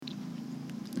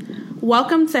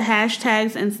Welcome to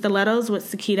Hashtags and Stilettos with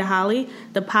Sakita Holly,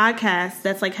 the podcast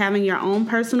that's like having your own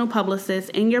personal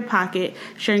publicist in your pocket,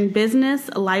 sharing business,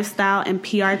 lifestyle, and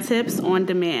PR tips on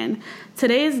demand.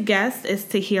 Today's guest is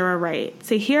Tahira Wright.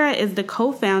 Tahira is the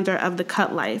co-founder of The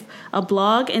Cut Life, a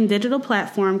blog and digital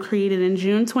platform created in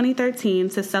June 2013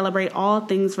 to celebrate all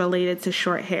things related to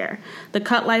short hair. The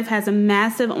Cut Life has a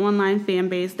massive online fan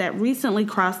base that recently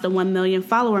crossed the 1 million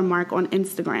follower mark on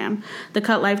Instagram. The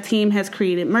Cut Life team has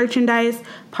created merchandise,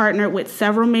 partnered with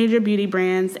several major beauty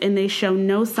brands, and they show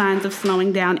no signs of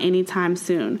slowing down anytime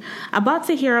soon. I brought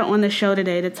Tahira on the show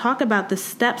today to talk about the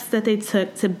steps that they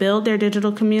took to build their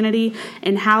digital community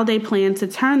and how they plan to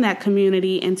turn that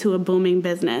community into a booming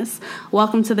business.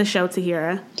 Welcome to the show,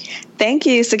 Tahira. Thank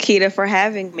you, Sakita, for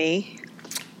having me.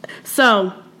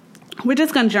 So, we're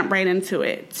just going to jump right into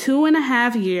it.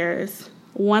 2.5 years,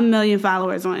 1 million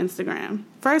followers on Instagram.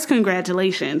 First,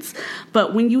 congratulations.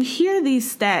 But when you hear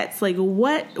these stats, like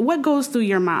what goes through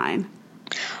your mind?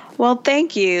 Well,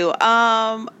 thank you.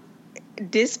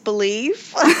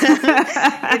 Disbelief.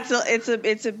 It's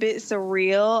a bit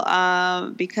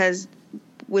surreal because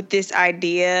with this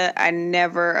idea, I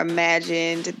never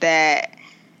imagined that,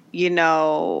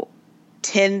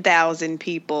 10,000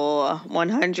 people,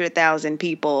 100,000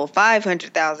 people,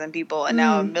 500,000 people, and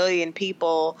now 1 million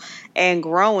people and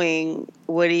growing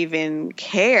would even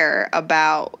care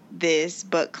about this.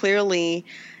 But clearly,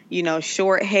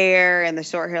 short hair and the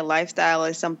short hair lifestyle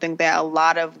is something that a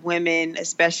lot of women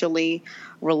especially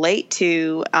relate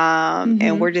to.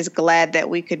 And we're just glad that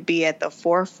we could be at the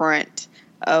forefront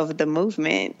of the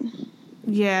movement.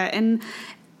 Yeah. And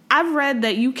I've read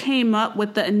that you came up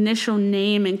with the initial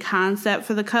name and concept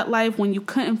for The Cut Life when you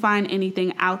couldn't find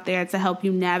anything out there to help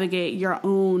you navigate your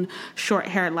own short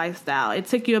hair lifestyle. It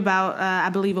took you about, I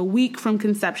believe, a week from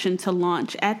conception to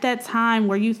launch. At that time,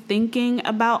 were you thinking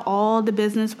about all the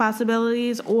business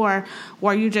possibilities, or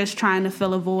were you just trying to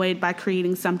fill a void by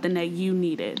creating something that you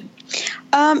needed?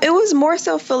 It was more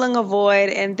so filling a void,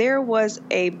 and there was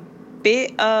a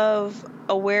bit of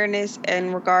awareness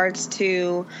in regards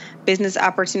to business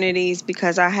opportunities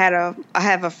because I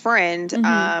have a friend,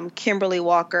 Kimberly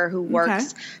Walker, who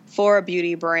works for a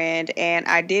beauty brand, and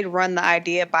I did run the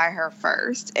idea by her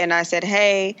first. And I said,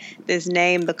 hey, this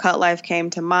name, The Cut Life, came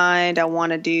to mind. I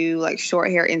want to do like short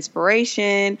hair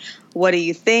inspiration. What do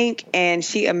you think? And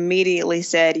she immediately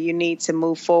said, you need to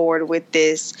move forward with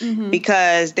this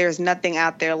because there's nothing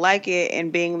out there like it.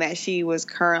 And being that she was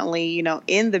currently,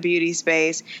 in the beauty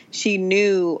space, she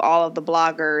knew all of the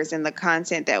bloggers and the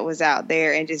content that was out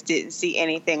there and just didn't see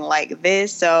anything like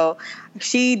this. So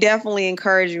she definitely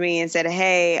encouraged me and said,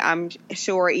 hey, I'm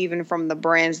sure even from the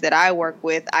brands that I work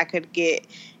with, I could get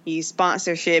you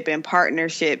sponsorship and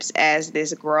partnerships as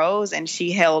this grows. And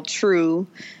she held true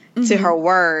to her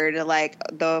word. Like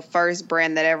the first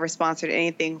brand that ever sponsored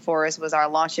anything for us was our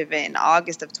launch event in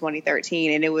August of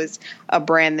 2013. And it was a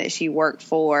brand that she worked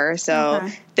for. So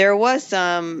there was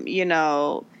some,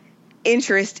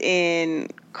 interest in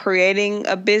creating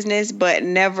a business, but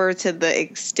never to the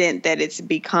extent that it's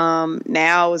become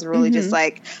now. It was really just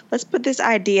like, let's put this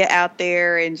idea out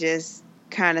there and just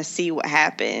kind of see what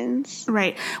happens.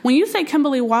 Right. When you say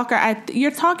Kimberly Walker,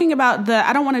 you're talking about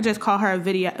I don't want to just call her a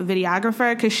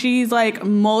videographer because she's like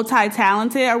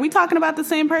multi-talented. Are we talking about the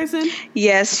same person?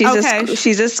 Yes, she's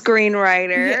a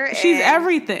screenwriter. Yeah, she's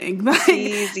everything.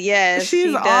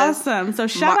 She's awesome. So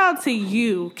shout out to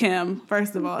you, Kim.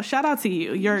 First of all, shout out to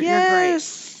you. You're great.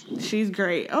 She's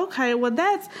great. Okay, well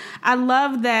I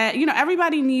love that,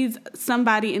 everybody needs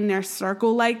somebody in their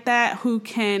circle like that who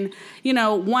can,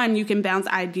 one, you can bounce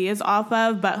ideas off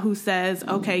of, but who says,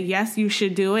 okay, yes, you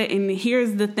should do it. And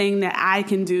here's the thing that I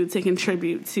can do to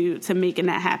contribute to making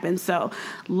that happen. So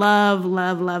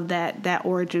love that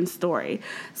origin story.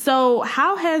 So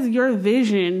how has your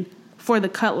vision for The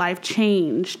Cut Life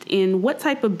changed, and what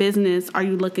type of business are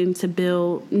you looking to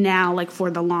build now, like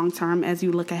for the long term as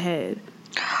you look ahead?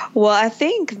 Well, I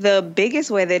think the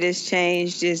biggest way that it's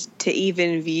changed is to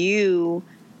even view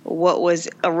what was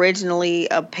originally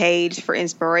a page for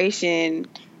inspiration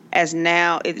as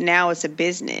now it's a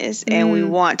business, and we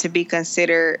want to be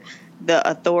considered the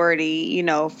authority,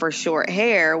 for short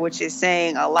hair, which is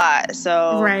saying a lot.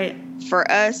 So for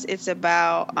us, it's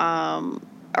about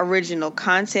original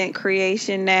content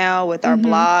creation now with our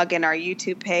blog and our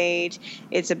YouTube page.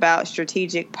 It's about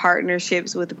strategic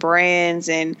partnerships with brands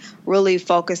and really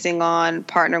focusing on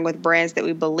partnering with brands that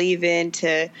we believe in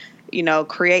to,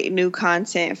 create new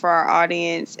content for our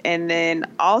audience. And then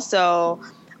also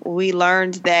we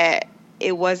learned that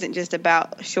it wasn't just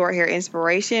about short hair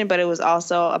inspiration, but it was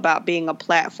also about being a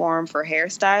platform for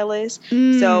hairstylists.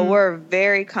 So we're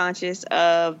very conscious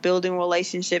of building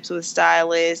relationships with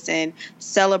stylists and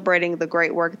celebrating the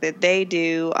great work that they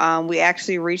do. We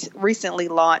actually recently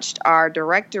launched our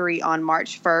directory on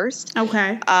March 1st.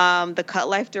 Okay.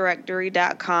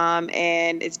 thecutLifeDirectory.com,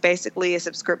 and it's basically a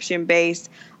subscription-based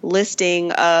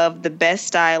listing of the best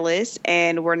stylists,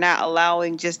 and we're not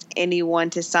allowing just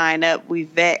anyone to sign up. We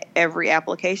vet every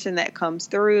application that comes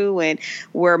through, and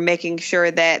we're making sure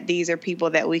that these are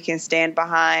people that we can stand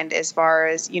behind as far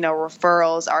as,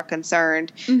 referrals are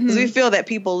concerned, because we feel that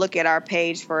people look at our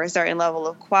page for a certain level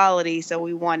of quality, so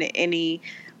we wanted any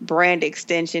brand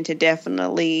extension to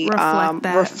definitely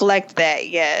reflect that.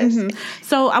 Yes.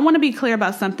 So I want to be clear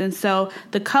about something. So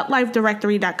the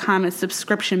cutLifeDirectory.com is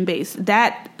subscription based.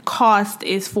 That cost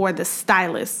is for the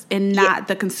stylist and not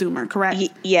the consumer, correct?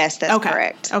 Yes, that's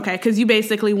correct. Okay, because you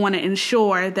basically want to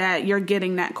ensure that you're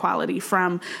getting that quality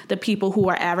from the people who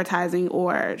are advertising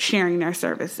or sharing their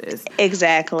services.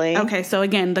 Exactly. Okay, so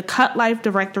again, the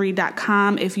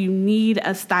cutLifeDirectory.com, if you need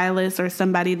a stylist or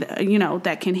somebody that,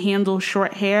 that can handle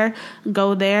short hair,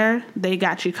 go there. They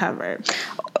got you covered.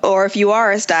 Or if you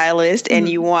are a stylist and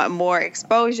you want more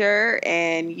exposure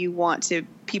and you want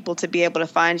people to be able to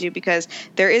find you, because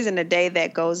there isn't a day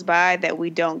that goes by that we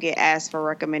don't get asked for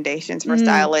recommendations for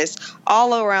stylists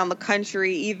all around the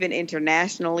country, even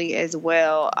internationally as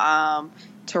well.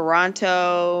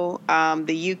 Toronto,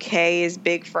 the UK is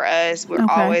big for us. We're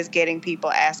always getting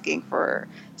people asking for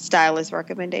stylist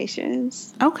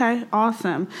recommendations. Okay,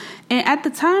 awesome. And at the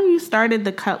time you started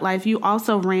the Cut Life, you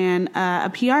also ran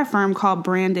a PR firm called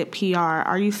Branded PR.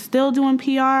 Are you still doing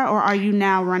PR, or are you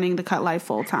now running the Cut Life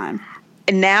full time?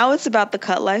 Now it's about the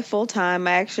Cut Life full time.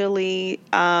 I actually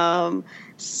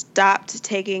stopped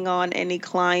taking on any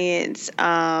clients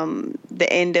the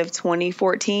end of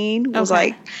 2014 was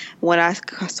like when I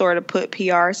sort of put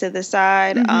PR to the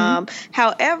side.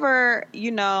 However,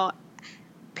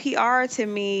 PR to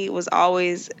me was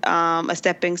always a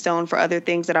stepping stone for other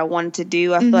things that I wanted to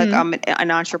do. I feel like I'm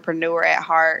an entrepreneur at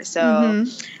heart. So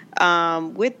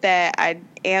with that, I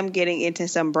am getting into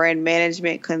some brand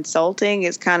management consulting.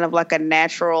 It's kind of like a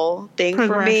natural thing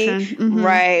for me.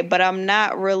 Right. But I'm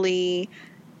not really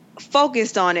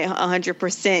focused on it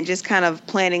 100%, just kind of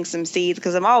planting some seeds,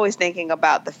 because I'm always thinking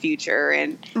about the future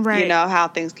and, how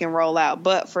things can roll out.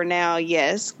 But for now,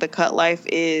 yes, the Cut Life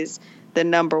is the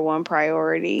number one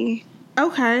priority.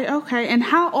 Okay. And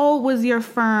how old was your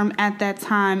firm at that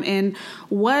time? And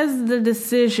was the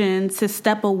decision to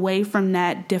step away from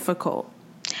that difficult?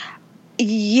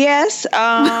 Yes,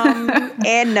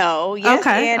 and no. Yes,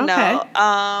 and okay.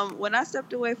 no. When I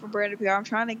stepped away from Branded PR, I'm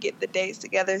trying to get the dates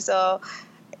together. So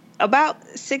about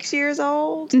 6 years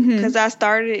old, because I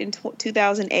started in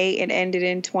 2008 and ended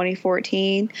in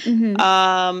 2014. And,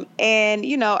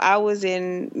 I was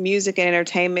in music and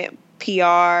entertainment PR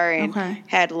and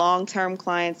had long-term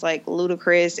clients like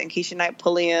Ludacris and Keisha Knight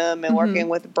Pulliam and working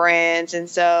with brands. And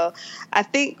so I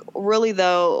think really,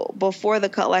 though, before the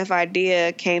Cut Life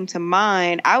idea came to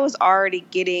mind, I was already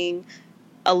getting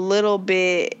a little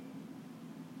bit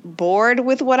bored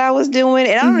with what I was doing.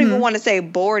 And I don't even want to say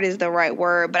bored is the right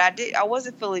word, but I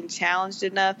wasn't feeling challenged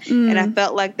enough. And I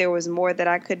felt like there was more that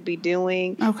I could be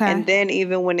doing. And then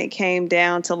even when it came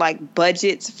down to like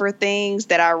budgets for things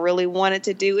that I really wanted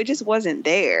to do, it just wasn't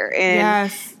there.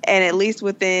 And at least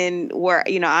within where,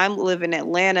 I'm living in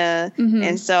Atlanta.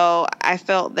 And so I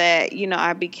felt that,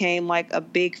 I became like a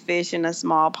big fish in a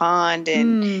small pond,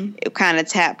 and it kind of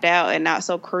tapped out. And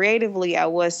so creatively, I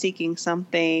was seeking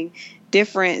something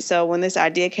different. So when this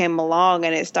idea came along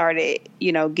and it started,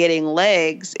 getting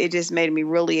legs, it just made me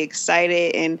really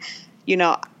excited. And,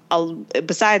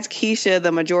 besides Keisha,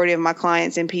 the majority of my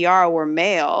clients in PR were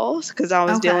males, because I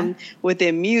was dealing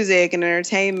within music and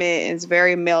entertainment, and it's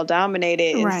very male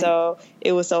dominated. And so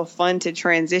it was so fun to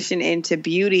transition into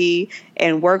beauty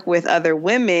and work with other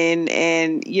women,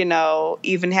 and,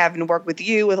 even having to work with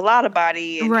you with a lot of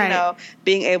body, and,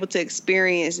 being able to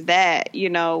experience that,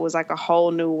 was like a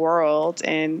whole new world,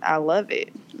 and I love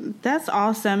it. That's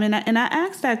awesome. And I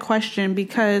asked that question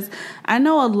because I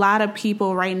know a lot of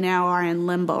people right now are in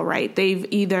limbo, right? They've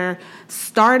either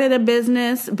started a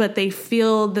business, but they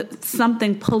feel that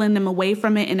something pulling them away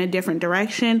from it in a different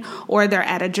direction, or they're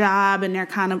at a job and they're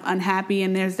kind of unhappy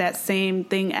and there's that same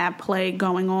thing at play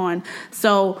going on.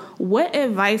 So what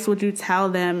advice would you tell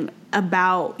them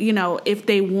about, if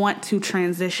they want to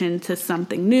transition to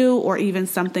something new or even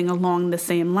something along the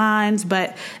same lines,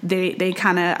 but they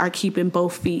kind of are keeping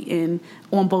both feet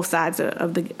on both sides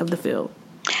of the field?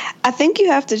 I think you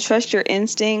have to trust your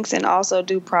instincts and also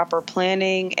do proper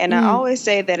planning. And I always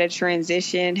say that a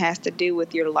transition has to do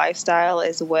with your lifestyle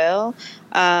as well.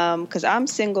 Because I'm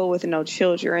single with no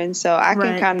children, so I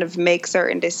can kind of make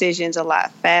certain decisions a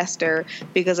lot faster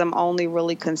because I'm only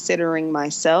really considering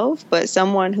myself. But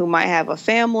someone who might have a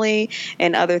family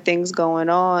and other things going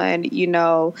on,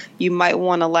 you might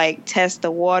want to like test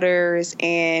the waters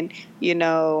and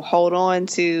hold on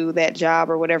to that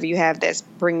job or whatever you have that's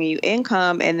bringing you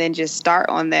income, and then just start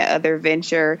on that other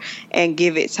venture and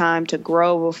give it time to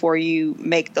grow before you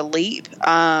make the leap.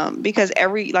 Because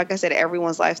like I said,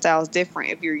 everyone's lifestyle is different.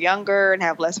 If you're younger and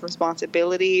have less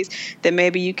responsibilities, then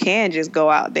maybe you can just go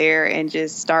out there and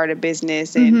just start a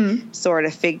business and sort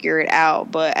of figure it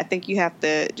out. But I think you have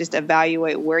to just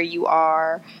evaluate where you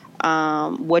are,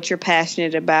 what you're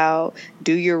passionate about,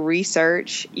 do your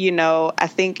research. I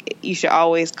think you should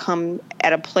always come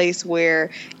at a place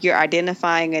where you're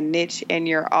identifying a niche and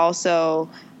you're also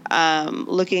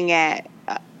looking at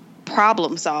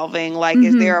problem solving. Like,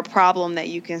 is there a problem that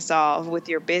you can solve with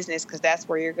your business? Because that's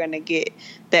where you're going to get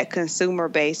that consumer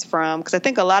base from. Because I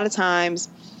think a lot of times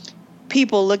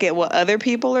people look at what other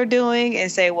people are doing and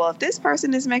say, well, if this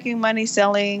person is making money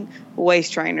selling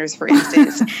waist trainers, for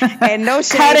instance, and no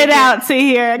shade. Cut it out,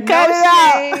 Tahira. Cut it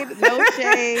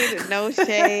out. No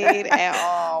shade at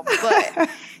all. But,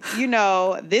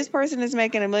 this person is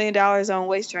making $1 million on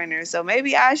waist trainers, so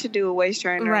maybe I should do a waist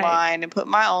trainer line and put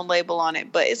my own label on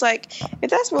it. But it's like, if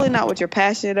that's really not what you're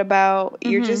passionate about,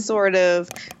 you're just sort of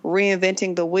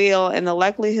reinventing the wheel, and the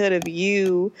likelihood of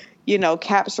you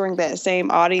capturing that same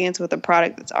audience with a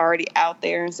product that's already out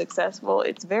there and successful,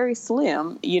 it's very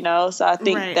slim, So I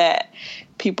think that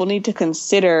people need to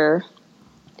consider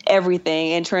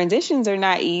everything, and transitions are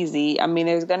not easy. I mean,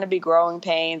 there's going to be growing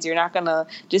pains. You're not going to,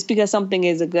 just because something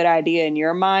is a good idea in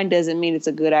your mind doesn't mean it's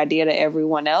a good idea to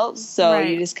everyone else. So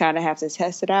you just kind of have to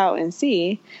test it out and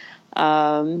see.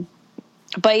 But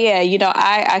yeah,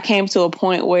 I came to a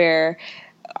point where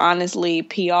honestly,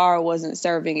 PR wasn't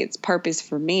serving its purpose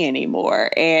for me anymore.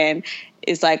 And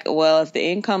it's like, well, if the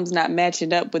income's not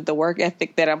matching up with the work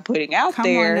ethic that I'm putting out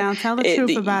there. Come on now, tell the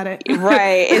truth about it.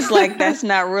 Right. It's like, that's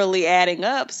not really adding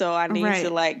up. So I need to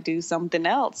like do something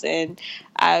else. And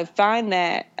I find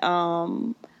that,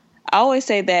 I always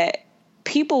say that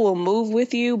people will move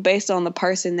with you based on the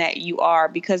person that you are,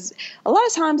 because a lot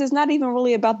of times it's not even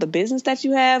really about the business that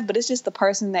you have, but it's just the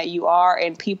person that you are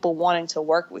and people wanting to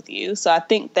work with you. So I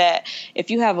think that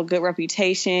if you have a good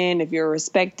reputation, if you're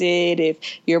respected, if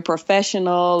you're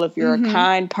professional, if you're a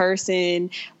kind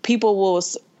person, people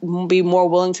will be more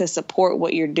willing to support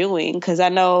what you're doing. Because I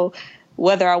know,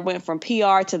 whether I went from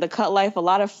PR to the Cut Life, a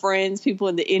lot of friends, people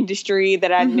in the industry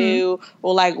that I knew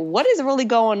were like, what is really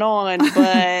going on?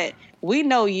 But we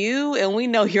know you and we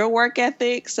know your work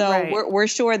ethic. So we're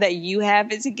sure that you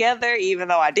have it together, even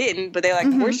though I didn't. But they're like,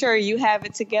 we're sure you have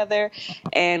it together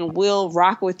and we'll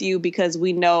rock with you because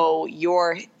we know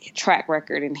your track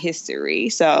record and history.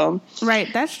 So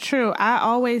that's true. I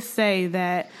always say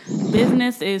that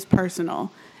business is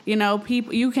personal.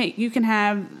 People, you can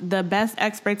have the best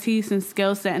expertise and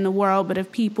skill set in the world, but if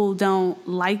people don't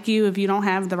like you, if you don't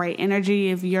have the right energy,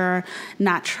 if you're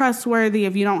not trustworthy,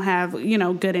 if you don't have,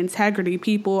 good integrity,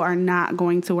 people are not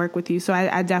going to work with you. So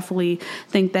I definitely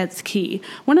think that's key.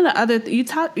 One of the other,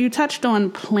 you touched on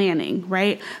planning,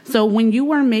 right? So when you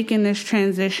were making this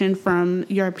transition from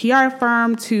your PR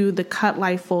firm to the Cut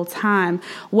Life full time,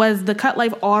 was the Cut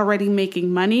Life already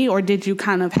making money, or did you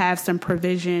kind of have some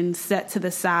provision set to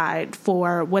the side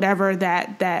for whatever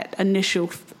that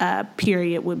initial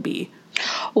period would be?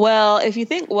 Well, if you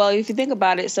think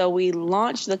about it, so we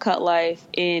launched the Cut Life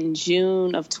in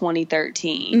June of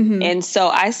 2013. And so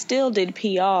I still did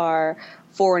PR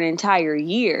for an entire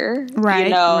year.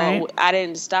 I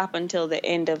didn't stop until the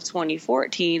end of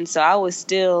 2014. So I was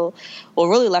still,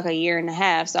 really like a year and a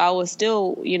half. So I was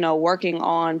still, working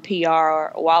on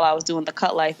PR while I was doing the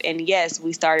Cut Life. And yes,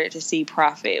 we started to see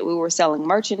profit. We were selling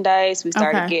merchandise. We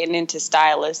started getting into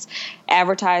stylist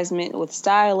advertisement with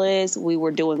stylists. We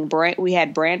were doing we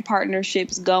had brand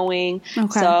partnerships going.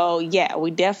 So yeah,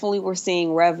 we definitely were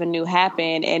seeing revenue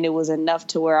happen. And it was enough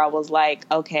to where I was like,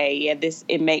 okay, yeah,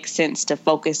 it makes sense to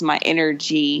focus my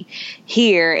energy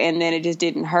here. And then it just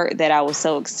didn't hurt that I was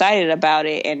so excited about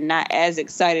it and not as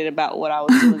excited about what I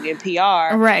was doing in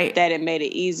PR, that it made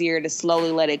it easier to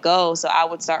slowly let it go. So I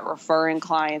would start referring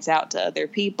clients out to other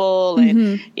people.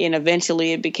 And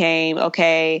eventually it became,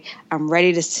 okay, I'm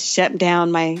ready to shut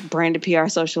down my branded PR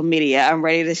social media. I'm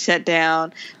ready to shut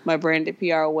down my branded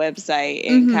PR website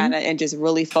and and just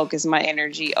really focus my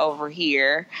energy over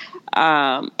here.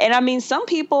 And I mean, some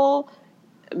people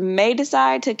may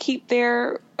decide to keep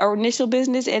their an initial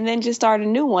business and then just start a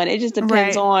new one. It just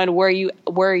depends on where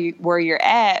you're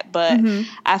at. But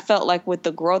I felt like with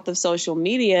the growth of social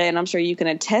media, and I'm sure you can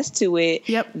attest to it,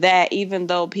 that even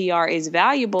though PR is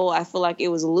valuable, I feel like it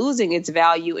was losing its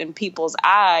value in people's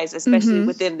eyes, especially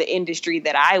within the industry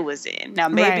that I was in. Now,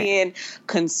 maybe in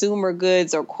consumer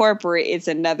goods or corporate, it's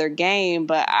another game,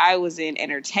 but I was in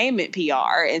entertainment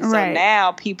PR. And so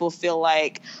now people feel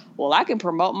like, well, I can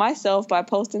promote myself by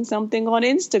posting something on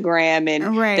Instagram,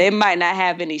 and they might not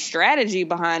have any strategy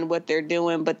behind what they're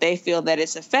doing, but they feel that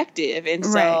it's effective. And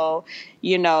so,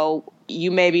 you know, you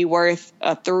may be worth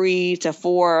a $3,000 to $4,000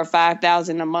 or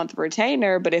 $5,000 a month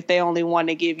retainer, but if they only want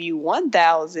to give you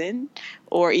 $1,000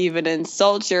 or even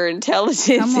insult your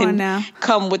intelligence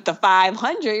come with the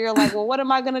 $500, you're like, well, what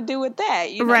am I going to do with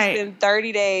that? You know, spend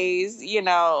 30 days, you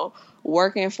know,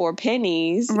 working for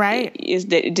pennies,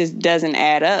 it just doesn't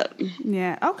add up.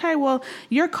 Yeah. Okay. Well,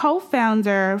 your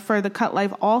co-founder for the Cut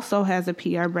Life also has a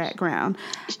PR background.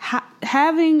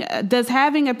 Does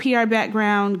having a PR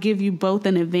background give you both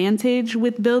an advantage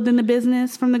with building a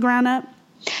business from the ground up?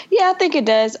 Yeah, I think it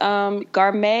does.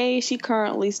 Garmay, she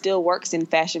currently still works in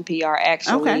fashion PR,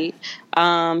 actually.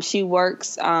 She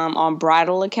works on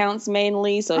bridal accounts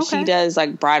mainly. So she does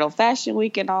like Bridal Fashion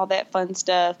Week and all that fun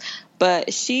stuff.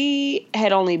 But she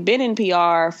had only been in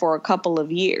PR for a couple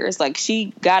of years. Like,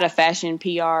 she got a fashion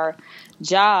PR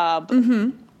job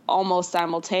almost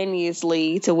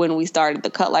simultaneously to when we started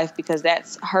the Cut Life, because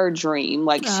that's her dream.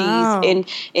 Like, she's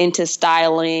into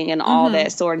styling and all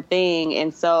that sort of thing.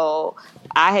 And so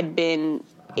I had been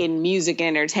in music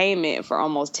and entertainment for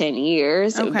almost 10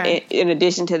 years in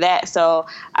addition to that. So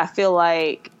I feel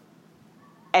like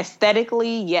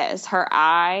aesthetically, yes, her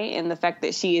eye and the fact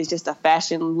that she is just a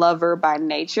fashion lover by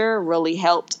nature really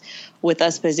helped with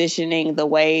us positioning the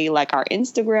way like our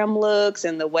Instagram looks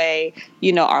and the way,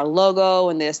 you know, our logo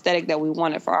and the aesthetic that we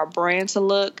wanted for our brand to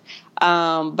look.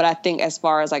 But I think as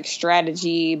far as like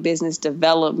strategy, business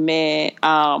development,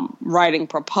 writing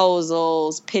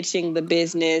proposals, pitching the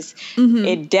business,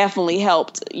 it definitely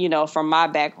helped, you know, from my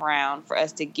background for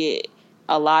us to get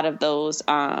a lot of those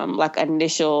like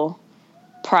initial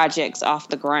projects off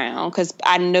the ground, because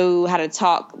I knew how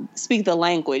to speak the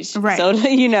language. So,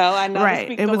 you know, I know how to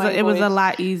speak the language. It was a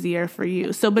lot easier for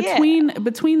you. So between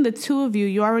the two of you,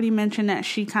 you already mentioned that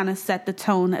she kind of set the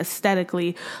tone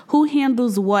aesthetically. Who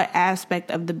handles what aspect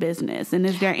of the business? And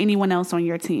is there anyone else on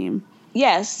your team?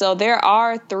 Yes. So there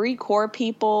are 3 core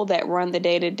people that run the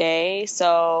day-to-day.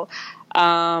 So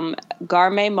Garmay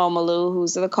Momalu,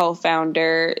 who's the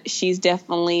co-founder, she's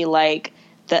definitely like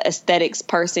the aesthetics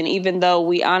person, even though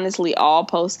we honestly all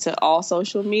post to all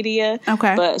social media.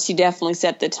 But she definitely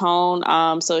set the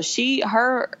tone. So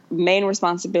her main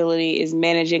responsibility is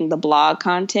managing the blog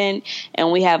content,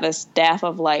 and we have a staff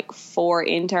of like 4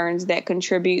 interns that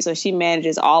contribute. So she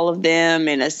manages all of them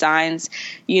and assigns,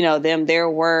 you know, them their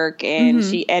work, and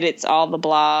she edits all the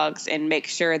blogs and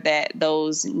makes sure that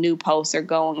those new posts are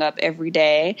going up every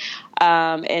day.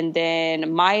 And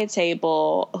then Maya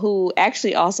Table, who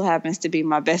actually also happens to be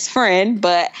my best friend,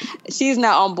 but she's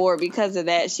not on board because of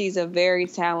that. She's a very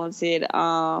talented,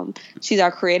 she's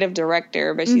our creative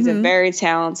director, but she's a very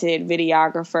talented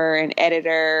videographer and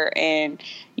editor. And,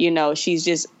 you know, she's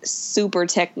just super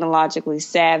technologically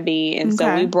savvy. And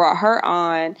so we brought her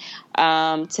on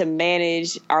to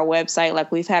manage our website.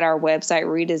 Like, we've had our website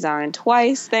redesigned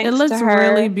twice, thanks to her. It looks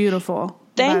really beautiful.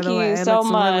 Thank you so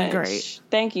much. Really great.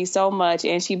 Thank you so much.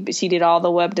 And she did all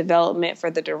the web development for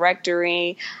the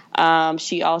directory.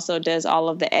 She also does all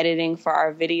of the editing for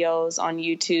our videos on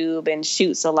YouTube and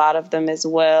shoots a lot of them as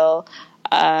well.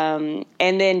 And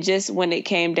then just when it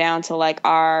came down to like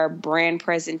our brand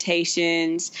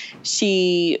presentations,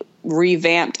 she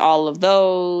revamped all of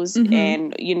those.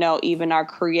 And, you know, even our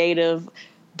creative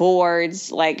boards,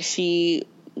 like she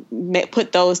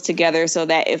put those together so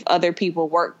that if other people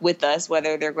work with us,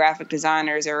 whether they're graphic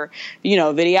designers or, you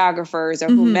know, videographers or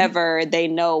whomever, they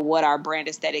know what our brand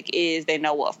aesthetic is. They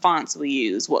know what fonts we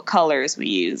use, what colors we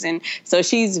use. And so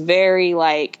she's very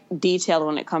like detailed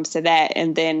when it comes to that.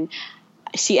 And then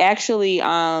she actually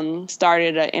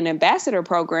started an ambassador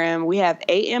program. We have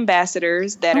 8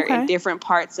 ambassadors that are in different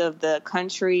parts of the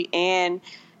country and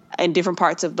in different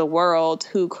parts of the world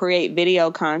who create video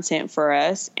content for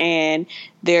us. And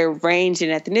they range in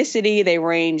ethnicity, they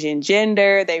range in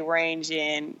gender, they range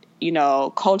in, you know,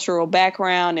 cultural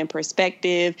background and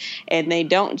perspective. And they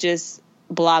don't just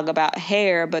blog about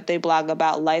hair, but they blog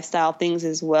about lifestyle things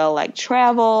as well, like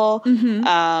travel,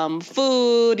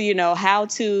 food, you know,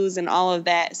 how-tos and all of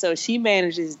that. So she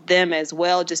manages them as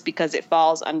well, just because it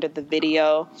falls under the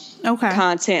video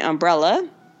content umbrella.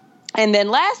 And then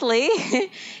lastly,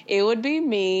 it would be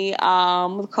me,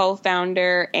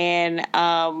 co-founder, and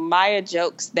Maya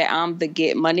jokes that I'm the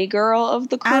get money girl of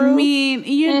the crew. I mean,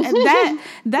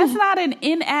 that's not an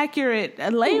inaccurate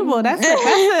label. That's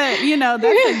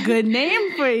a good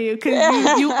name for you,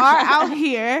 because you are out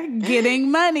here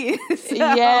getting money. So.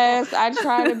 Yes, I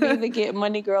try to be the get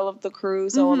money girl of the crew.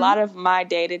 So a lot of my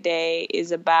day to day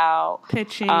is about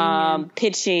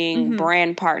pitching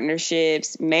brand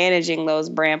partnerships, managing those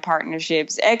brand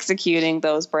partnerships, executing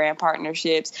those brand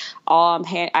partnerships.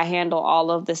 I handle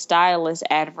all of the stylist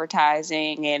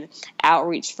advertising and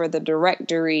outreach for the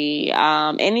directory.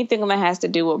 Anything that has to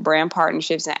do with brand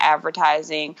partnerships and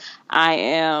advertising, I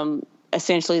am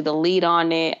essentially the lead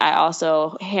on it. I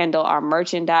also handle our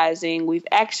merchandising. We've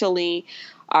actually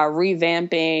are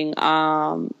revamping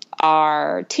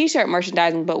our t-shirt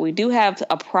merchandising, but we do have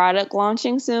a product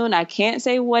launching soon. I can't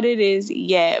say what it is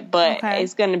yet, but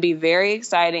it's going to be very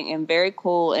exciting and very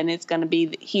cool, and it's going to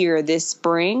be here this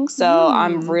spring. So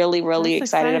I'm really, really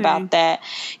excited about that.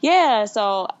 Yeah.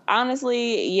 So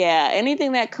honestly,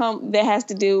 anything that has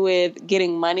to do with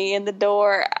getting money in the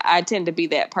door, I tend to be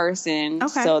that person,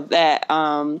 so that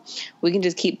we can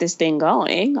just keep this thing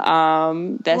going.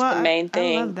 That's the main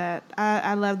thing. I love that.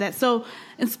 I love that. So,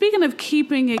 and speaking of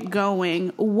keeping it going,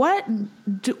 why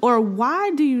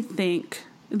do you think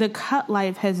the Cut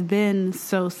Life has been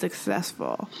so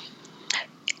successful?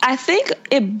 I think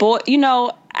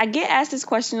I get asked this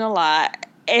question a lot,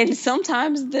 and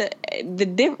sometimes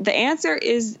the answer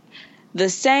is the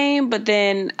same, but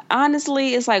then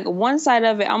honestly, it's like one side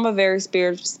of it. I'm a very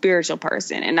spiritual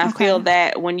person, and I feel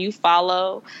that when you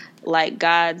follow like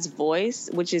God's voice,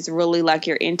 which is really like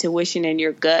your intuition and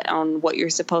your gut on what you're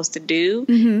supposed to do,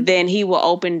 then he will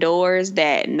open doors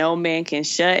that no man can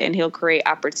shut, and he'll create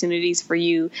opportunities for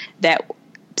you that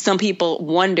some people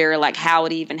wonder like how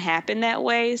it even happened that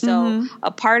way. So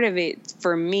a part of it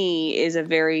for me is a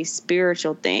very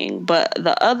spiritual thing, but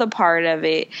the other part of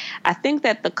it, I think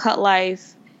that the Cut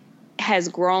Life has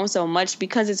grown so much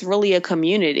because it's really a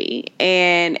community,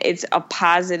 and it's a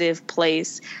positive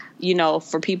place,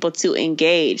 for people to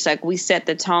engage. Like, we set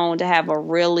the tone to have a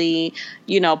really,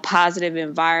 positive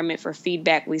environment for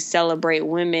feedback. We celebrate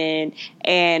women.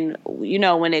 And,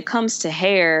 when it comes to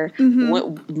hair,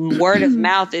 word of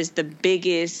mouth is the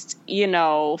biggest,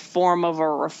 form of a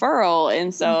referral.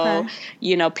 And so,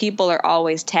 people are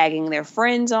always tagging their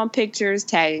friends on pictures,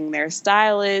 tagging their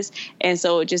stylists. And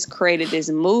so it just created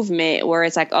this movement where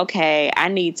it's like, okay, I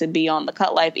need to be on the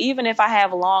Cut Life. Even if I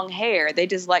have long hair, they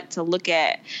just like to look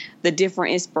at the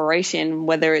different inspiration,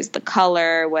 whether it's the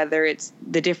color, whether it's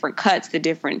the different cuts, the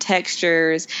different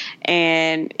textures.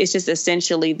 And it's just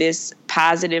essentially this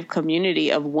positive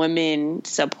community of women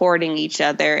supporting each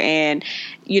other. And,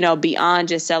 beyond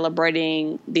just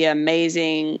celebrating the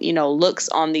amazing, looks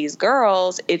on these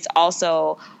girls, it's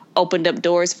also opened up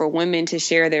doors for women to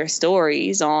share their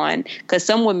stories on, because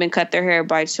some women cut their hair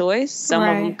by choice. Some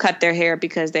of them cut their hair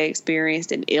because they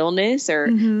experienced an illness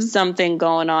or something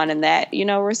going on in that,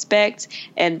 respect.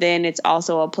 And then it's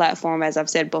also a platform, as I've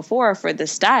said before, for the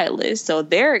stylists. So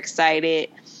they're excited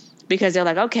because they're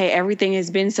like, okay, everything has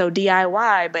been so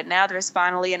DIY, but now there's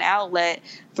finally an outlet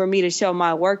for me to show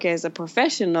my work as a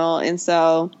professional. And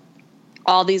so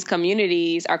all these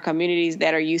communities are communities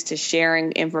that are used to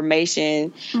sharing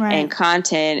information and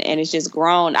content, and it's just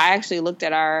grown. I actually looked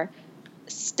at our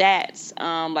stats,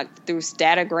 like through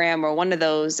Statagram or one of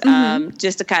those,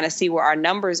 just to kind of see where our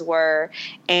numbers were.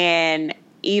 And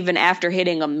even after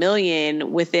hitting 1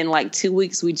 million, within like 2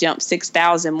 weeks, we jumped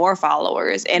 6,000 more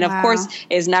followers. And of course,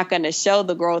 it's not going to show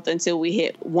the growth until we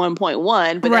hit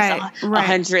 1.1, but that's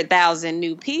 100,000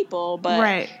 new people.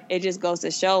 But it just goes to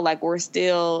show like we're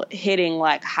still hitting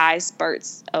like high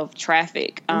spurts of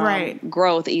traffic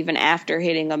growth even after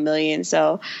hitting 1 million.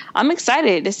 So I'm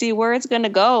excited to see where it's going to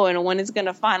go and when it's going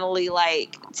to finally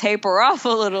like taper off a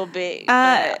little bit.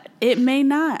 It may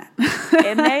not.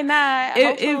 It may not.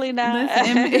 Hopefully not.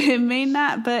 Listen, it may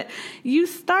not, but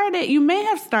you may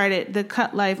have started the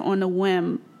Cut Life on a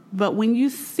whim, but when you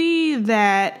see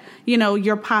that,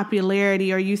 your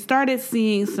popularity, or you started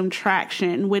seeing some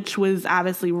traction, which was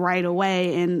obviously right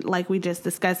away, and like we just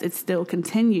discussed, it still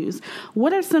continues.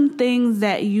 What are some things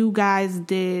that you guys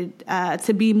did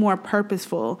to be more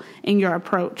purposeful in your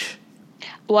approach?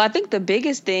 Well, I think the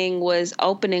biggest thing was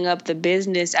opening up the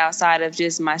business outside of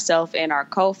just myself and our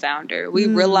co-founder. We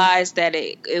realized that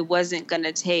it wasn't going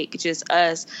to take just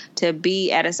us to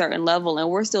be at a certain level, and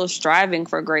we're still striving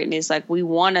for greatness. Like, we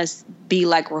want to be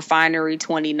like Refinery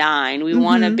 29. We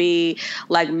want to be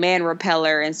like Man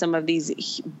Repeller and some of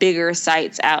these bigger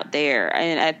sites out there.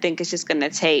 And I think it's just going to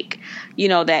take,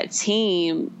 that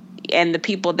team and the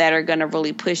people that are going to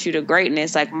really push you to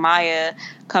greatness. Like Maya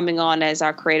coming on as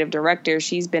our creative director,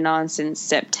 she's been on since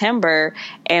September,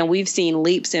 and we've seen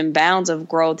leaps and bounds of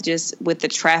growth just with the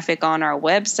traffic on our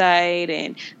website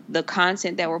and the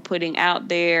content that we're putting out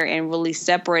there, and really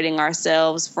separating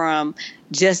ourselves from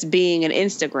just being an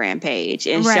Instagram page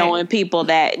and showing people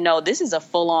that, no, this is a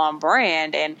full-on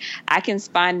brand, and I can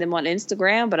find them on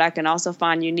Instagram, but I can also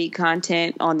find unique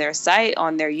content on their site,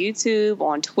 on their YouTube,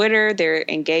 on Twitter. They're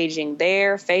engaging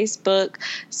there, Facebook.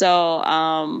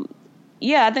 So,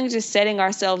 yeah, I think just setting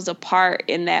ourselves apart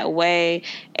in that way,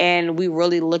 and we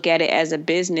really look at it as a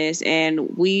business,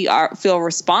 and we feel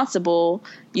responsible,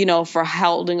 for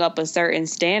holding up a certain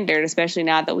standard, especially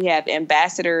now that we have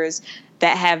ambassadors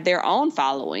that have their own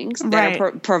followings that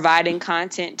are providing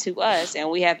content to us, and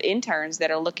we have interns that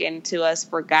are looking to us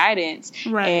for guidance,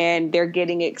 and they're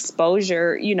getting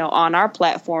exposure, on our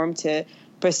platform to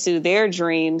pursue their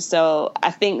dreams. So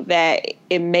I think that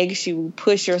it makes you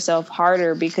push yourself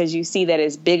harder because you see that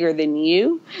it's bigger than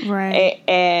you. Right.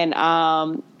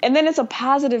 And then it's a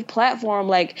positive platform.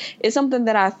 Like, it's something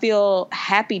that I feel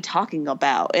happy talking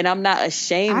about, and I'm not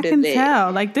ashamed of it. I can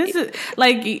tell. Like, this is,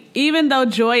 like, even though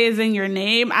joy is in your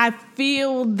name, I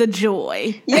feel the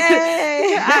joy. Yay!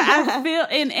 I feel,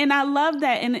 and I love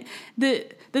that. And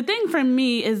the thing for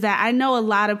me is that I know a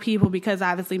lot of people, because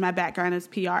obviously my background is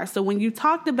PR. So when you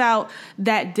talked about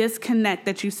that disconnect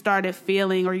that you started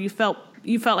feeling, or you felt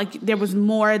like there was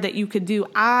more that you could do,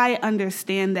 I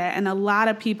understand that, and a lot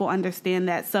of people understand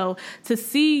that. So to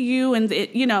see you and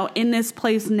in this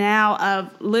place now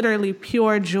of literally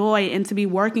pure joy, and to be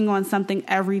working on something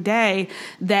every day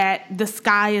that the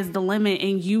sky is the limit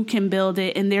and you can build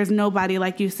it, and there's nobody,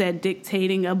 like you said,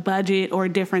 dictating a budget or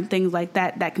different things like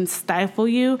that can stifle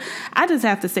you, I just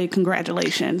have to say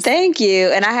congratulations. Thank you.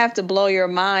 And I have to blow your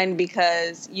mind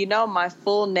because my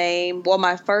full name, well,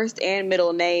 my first and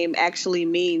middle name actually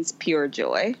means pure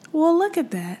joy. Well, look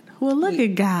at that. Well, look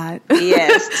at God.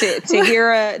 Yes.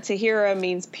 Tahira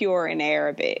means pure in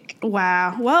Arabic.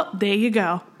 Wow. Well, there you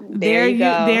go. There you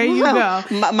go.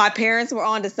 My parents were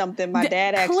onto something. My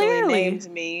dad actually named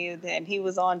me, and he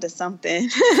was onto something.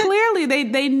 Clearly,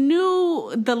 they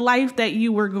knew the life that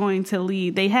you were going to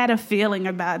lead. They had a feeling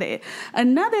about it.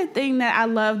 Another thing that I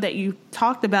love that you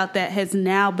talked about that has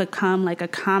now become like a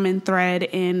common thread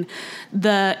in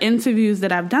the interviews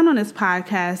that I've done on this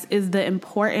podcast is the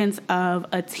importance of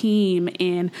a team.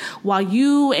 And while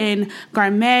you and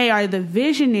Gourmet are the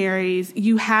visionaries,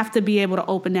 you have to be able to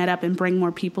open that up and bring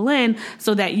more people in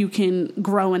so that you can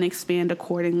grow and expand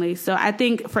accordingly. So I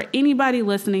think for anybody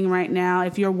listening right now,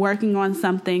 if you're working on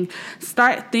something,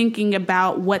 start thinking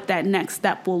about what that next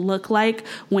step will look like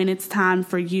when it's time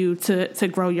for you to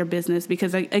grow your business.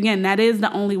 Because again, that is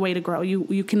the only way to grow.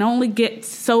 You can only get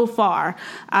so far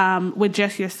with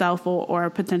just yourself or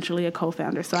potentially a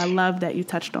co-founder. So I love that you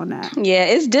touched on that. Yeah,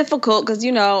 it's difficult because,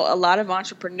 a lot of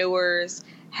entrepreneurs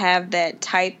have that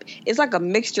type. It's like a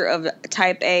mixture of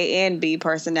type A and B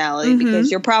personality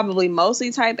because you're probably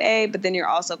mostly type A, but then you're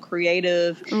also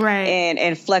creative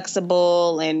and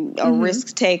flexible and a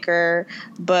risk taker.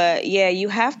 But yeah, you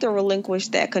have to relinquish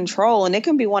that control, and it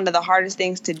can be one of the hardest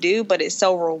things to do, but it's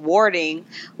so rewarding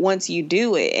once you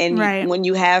do it. And when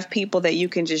you have people that you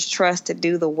can just trust to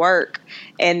do the work,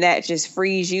 and that just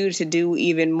frees you to do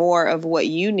even more of what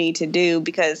you need to do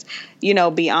because,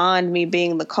 beyond me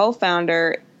being the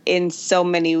co-founder, in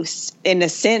a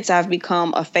sense, I've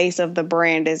become a face of the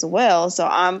brand as well. So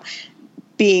I'm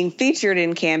being featured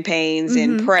in campaigns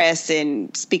and press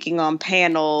and speaking on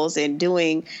panels and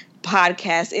doing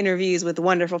podcast interviews with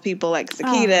wonderful people like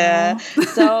Sakita.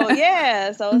 So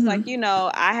it's like,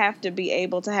 I have to be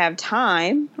able to have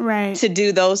time to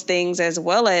do those things as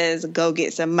well as go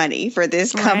get some money for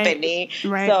this company.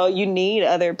 So you need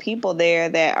other people there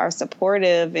that are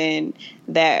supportive and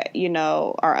that,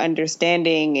 are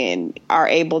understanding and are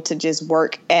able to just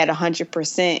work at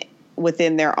 100%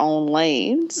 within their own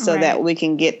lanes so that we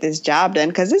can get this job done.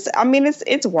 Because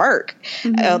it's work.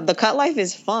 The cut life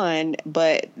is fun,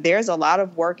 but there's a lot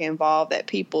of work involved that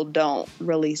people don't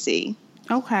really see.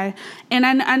 Okay. And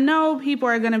I know people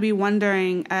are going to be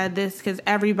wondering this because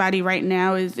everybody right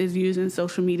now is using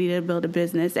social media to build a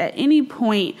business. At any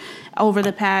point over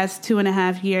the past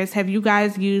 2.5 years, have you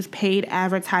guys used paid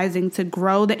advertising to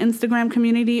grow the Instagram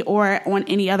community or on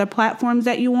any other platforms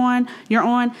that you're on?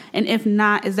 And if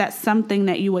not, is that something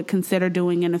that you would consider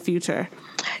doing in the future?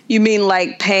 You mean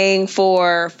like paying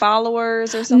for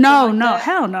followers or something? No,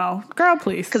 hell no. Girl,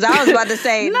 please. Because I was about to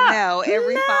say,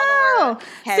 every follower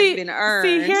has been earned.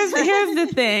 See, here's the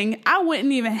thing. I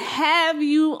wouldn't even have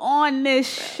you on this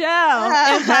show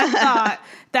if I thought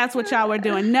that's what y'all were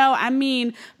doing. No, I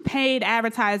mean paid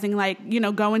advertising, like,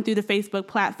 going through the Facebook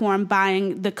platform,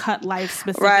 buying the Cut Life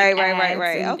specific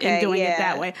ads and doing it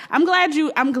that way. I'm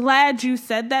glad you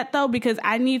said that, though, because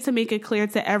I need to make it clear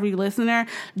to every listener.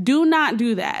 Do not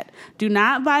do that. Do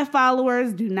not buy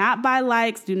followers. Do not buy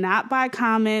likes. Do not buy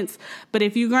comments. But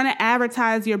if you're going to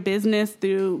advertise your business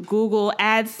through Google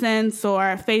AdSense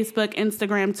or Facebook,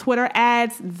 Instagram, Twitter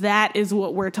ads, that is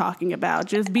what we're talking about.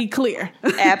 Just be clear.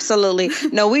 Absolutely.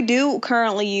 No, we do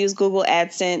currently use Google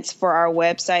AdSense for our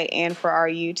website and for our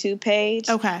YouTube page.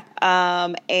 Okay.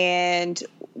 And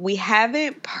we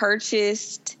haven't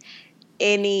purchased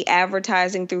any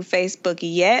advertising through Facebook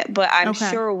yet, but I'm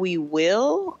sure we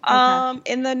will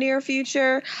in the near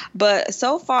future. But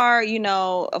so far,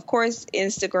 of course,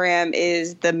 Instagram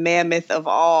is the mammoth of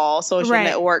all social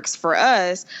networks for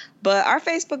us. But our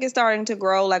Facebook is starting to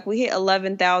grow. Like, we hit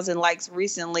 11,000 likes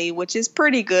recently, which is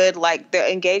pretty good. Like,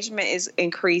 the engagement is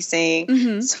increasing.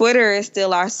 Mm-hmm. Twitter is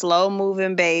still our slow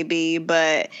moving baby.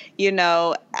 But,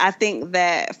 I think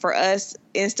that for us,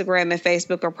 Instagram and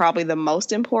Facebook are probably the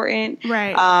most important.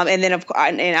 Right. And then,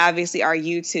 and obviously our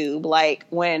YouTube. Like,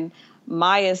 when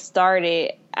Maya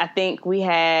started, I think we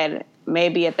had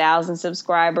maybe 1,000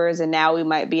 subscribers, and now we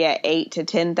might be at 8,000 to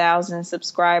 10,000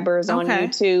 subscribers on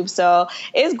YouTube. So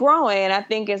it's growing. I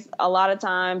think it's a lot of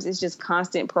times it's just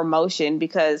constant promotion,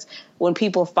 because when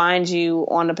people find you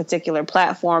on a particular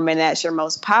platform and that's your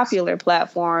most popular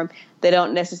platform, they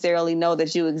don't necessarily know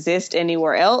that you exist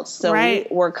anywhere else. So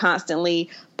we're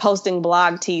constantly posting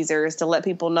blog teasers to let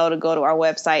people know to go to our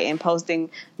website, and posting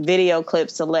video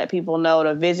clips to let people know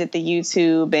to visit the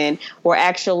YouTube. And we're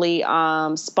actually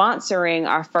sponsoring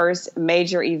our first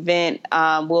major event.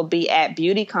 We'll be at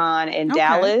BeautyCon in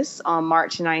Dallas on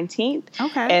March 19th.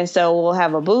 Okay. And so we'll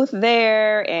have a booth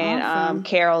there. And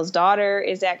Carol's daughter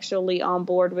is actually on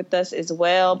board with us as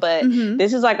well. But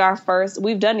this is like our first,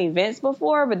 we've done events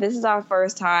before, but this is our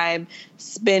first time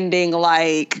spending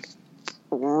like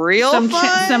real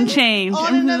some change,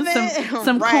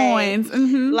 some coins.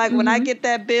 Like when I get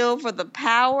that bill for the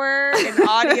power and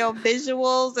audio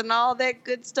visuals and all that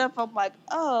good stuff, I'm like,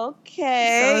 oh,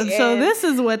 okay. So this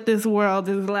is what this world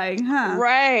is like, huh?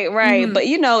 Right. But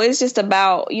it's just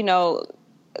about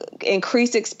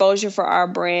increased exposure for our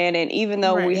brand. And even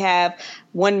though we have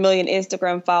 1 million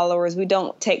Instagram followers, we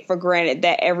don't take for granted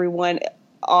that everyone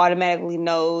automatically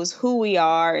knows who we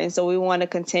are. And so we want to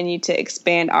continue to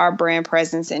expand our brand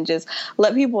presence and just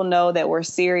let people know that we're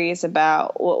serious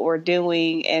about what we're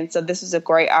doing. And so this is a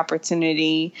great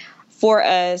opportunity for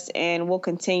us, and we'll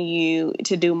continue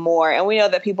to do more. And we know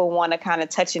that people want to kind of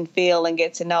touch and feel and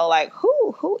get to know, like,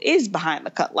 who is behind the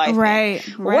Cut Life? Right.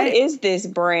 What is this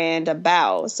brand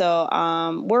about? So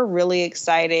we're really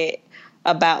excited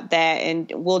about that,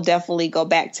 and we'll definitely go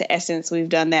back to Essence. We've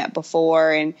done that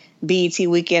before, and BET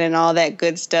Weekend and all that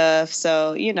good stuff.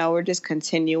 So we're just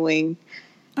continuing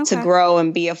to grow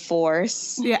and be a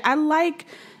force. Yeah, I like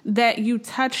that you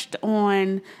touched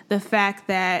on the fact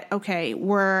that,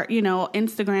 we're,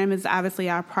 Instagram is obviously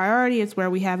our priority. It's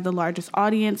where we have the largest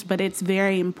audience, but it's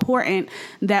very important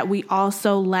that we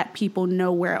also let people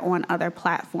know we're on other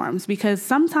platforms, because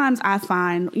sometimes I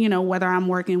find, whether I'm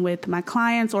working with my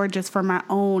clients or just for my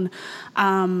own,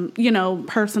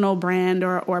 personal brand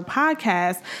or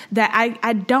podcast, that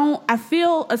I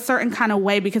feel a certain kind of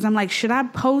way, because I'm like, should I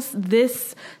post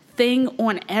this thing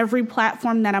on every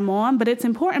platform that I'm on? But it's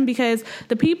important, because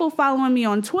the people following me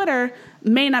on Twitter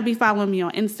may not be following me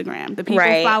on Instagram. The people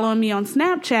following me on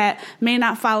Snapchat may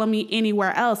not follow me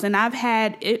anywhere else. And I've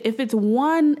had, if it's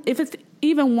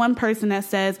even one person that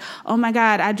says, oh my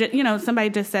God,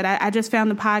 somebody just said, I just found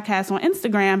the podcast on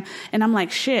Instagram, and I'm like,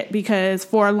 shit, because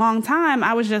for a long time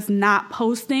I was just not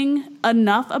posting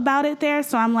enough about it there.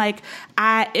 So I'm like,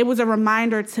 it was a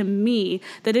reminder to me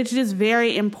that it's just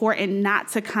very important not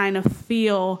to kind of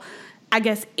feel, I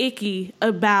guess, icky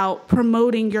about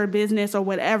promoting your business or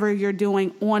whatever you're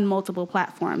doing on multiple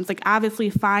platforms. Like, obviously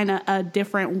find a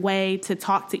different way to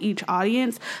talk to each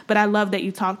audience, but I love that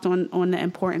you talked on the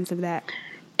importance of that.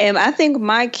 And I think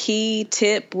my key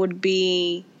tip would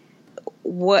be,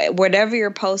 whatever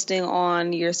you're posting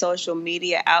on your social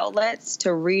media outlets,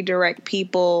 to redirect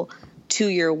people to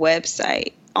your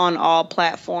website on all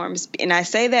platforms. And I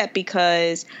say that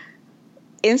because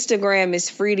Instagram is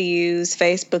free to use,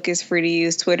 Facebook is free to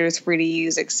use, Twitter is free to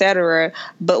use, etc.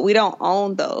 But we don't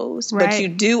own those. Right. But you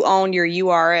do own your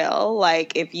URL.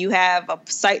 Like, if you have a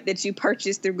site that you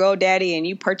purchased through GoDaddy and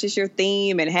you purchased your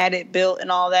theme and had it built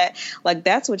and all that, like,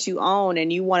 that's what you own,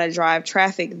 and you want to drive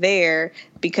traffic there,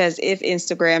 because if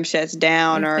Instagram shuts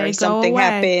down or something away,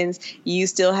 happens, you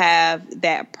still have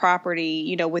that property,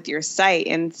 you know, with your site.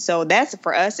 And so that's,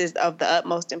 for us, is of the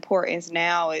utmost importance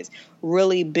now, is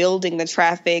really building the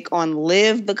traffic on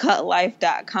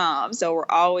livethecutlife.com. So we're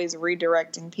always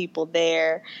redirecting people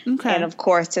there. Okay. And of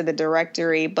course to the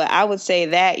directory. But I would say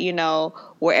that, you know,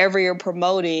 wherever you're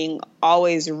promoting,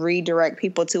 always redirect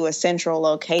people to a central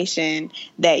location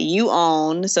that you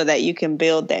own so that you can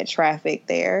build that traffic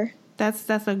there.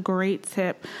 That's a great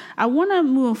tip. I want to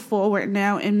move forward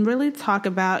now and really talk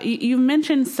about, you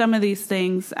mentioned some of these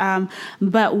things,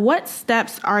 but what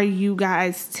steps are you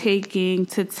guys taking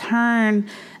to turn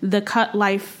the Cut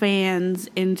Life fans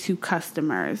into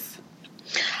customers?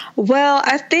 Well,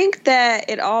 I think that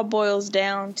it all boils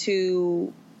down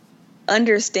to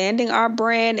understanding our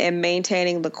brand and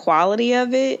maintaining the quality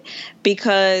of it,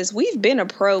 because we've been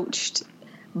approached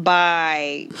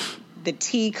by the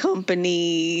tea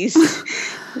companies,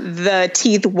 the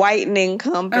teeth whitening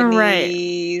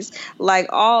companies, right, like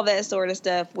all that sort of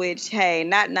stuff, which, hey,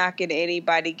 not knocking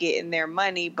anybody getting their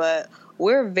money, but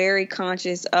we're very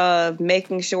conscious of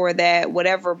making sure that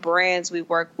whatever brands we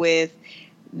work with,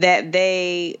 that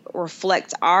they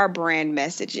reflect our brand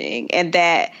messaging and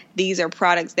that these are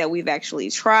products that we've actually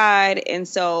tried. And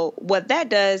so what that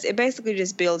does, it basically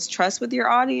just builds trust with your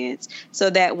audience so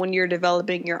that when you're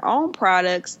developing your own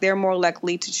products, they're more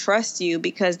likely to trust you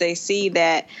because they see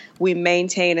that we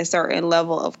maintain a certain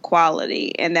level of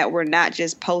quality and that we're not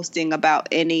just posting about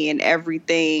any and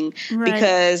everything, right,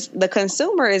 because the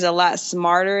consumer is a lot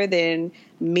smarter than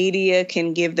media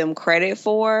can give them credit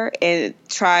for, and it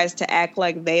tries to act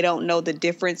like they don't know the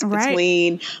difference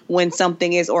between when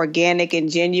something is organic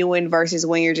and genuine versus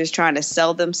when you're just trying to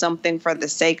sell them something for the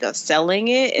sake of selling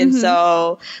it. And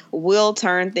so we'll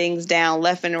turn things down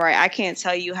left and right. I can't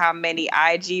tell you how many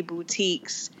IG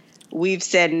boutiques we've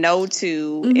said no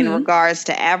to in regards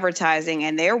to advertising,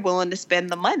 and they're willing to spend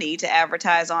the money to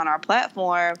advertise on our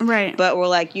platform. Right. But we're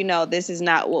like, you know, this is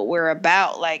not what we're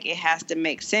about. Like, it has to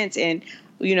make sense. And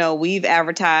you know, we've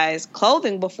advertised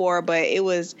clothing before, but it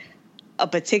was a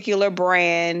particular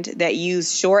brand that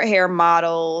used short hair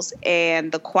models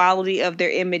and the quality of their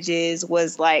images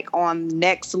was like on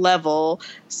next level.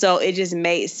 So it just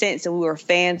made sense and we were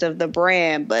fans of the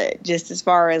brand. But just as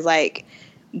far as like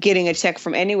getting a check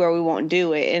from anywhere, we won't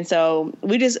do it. And so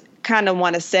we just kind of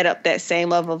want to set up that same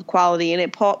level of quality, and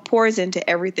it pours into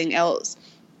everything else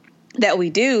that we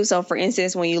do. So for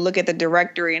instance, when you look at the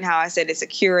directory and how I said it's a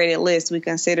curated list, we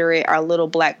consider it our little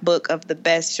black book of the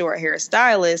best short hair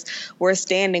stylists. We're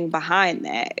standing behind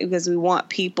that because we want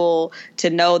people to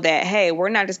know that, hey, we're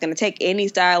not just going to take any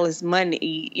stylist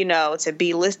money, you know, to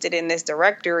be listed in this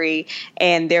directory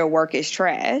and their work is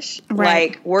trash.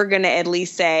 Right. Like, we're going to at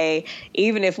least say,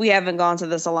 even if we haven't gone to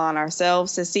the salon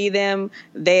ourselves to see them,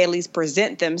 they at least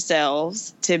present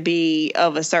themselves to be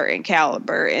of a certain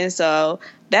caliber. And so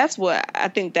that's what I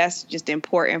think, that's just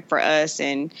important for us,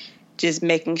 and just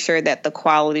making sure that the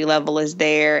quality level is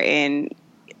there and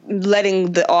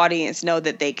letting the audience know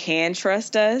that they can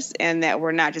trust us and that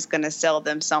we're not just going to sell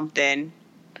them something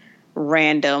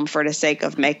random for the sake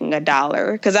of making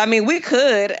 $1. Because, I mean, we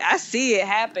could. I see it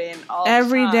happen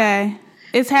every day.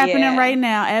 It's happening right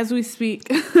now as we speak.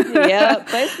 Yeah,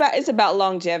 but it's about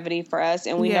longevity for us,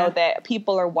 and we know that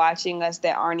people are watching us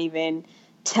that aren't even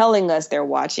telling us they're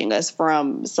watching us,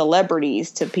 from celebrities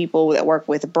to people that work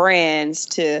with brands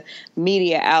to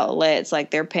media outlets. Like,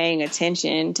 they're paying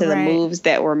attention to the moves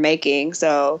that we're making.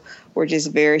 So we're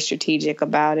just very strategic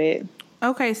about it.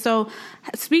 Okay, so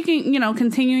speaking,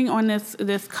 continuing on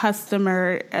this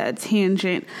customer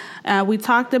tangent, we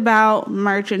talked about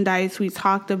merchandise, we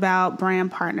talked about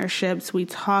brand partnerships, we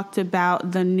talked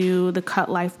about the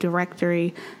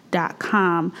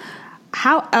CutLifeDirectory.com.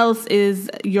 How else is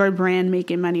your brand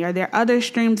making money? Are there other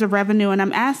streams of revenue? And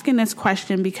I'm asking this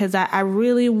question because I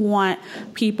really want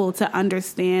people to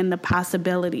understand the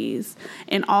possibilities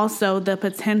and also the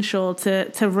potential to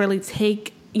really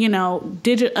take,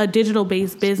 a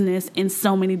digital-based business in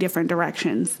so many different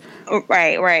directions.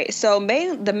 Right. So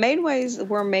the main ways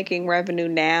we're making revenue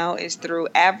now is through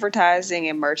advertising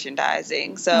and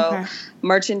merchandising. So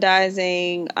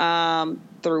merchandising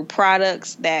through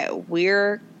products that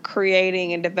we're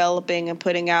creating and developing and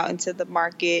putting out into the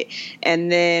market.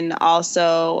 And then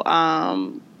also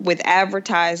with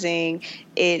advertising,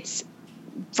 it's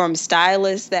from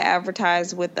stylists that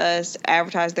advertise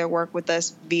their work with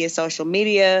us via social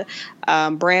media,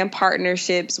 brand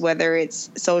partnerships, whether it's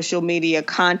social media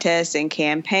contests and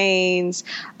campaigns,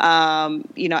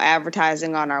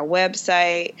 advertising on our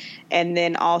website, and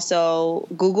then also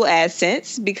Google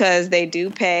AdSense, because they do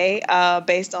pay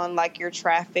based on like your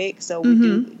traffic. So we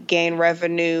do gain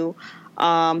revenue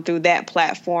through that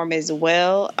platform as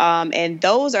well. And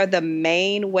those are the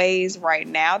main ways right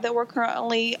now that we're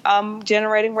currently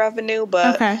generating revenue.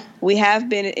 But we have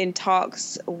been in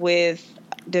talks with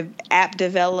app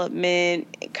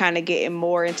development, kind of getting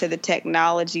more into the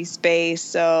technology space.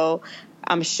 So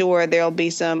I'm sure there'll be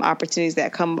some opportunities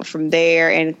that come up from there,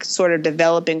 and sort of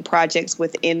developing projects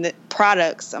within the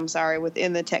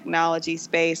technology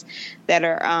space that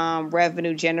are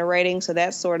revenue generating. So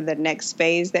that's sort of the next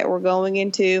phase that we're going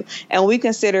into. And we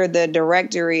consider the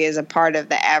directory as a part of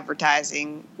the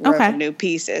advertising revenue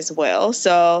piece as well.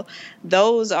 So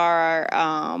those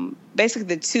are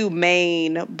basically the two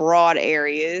main broad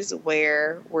areas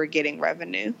where we're getting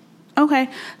revenue. Okay,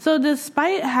 so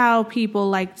despite how people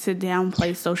like to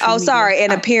downplay social media... Oh, sorry,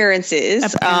 and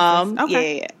appearances.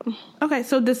 Okay. Yeah. Okay,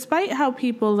 so despite how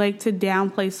people like to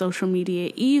downplay social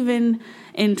media, even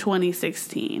in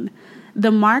 2016, the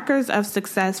markers of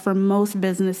success for most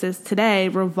businesses today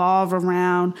revolve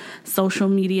around social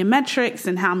media metrics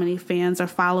and how many fans or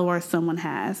followers someone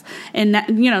has. And that,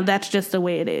 that's just the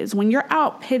way it is. When you're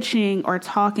out pitching or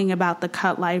talking about the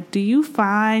Cut Life, do you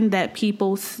find that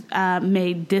people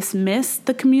may dismiss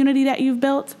the community that you've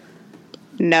built?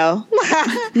 No.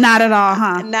 Not at all,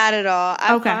 huh? Not at all.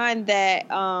 I find that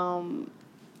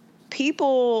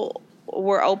people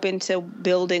were open to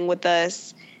building with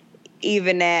us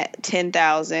even at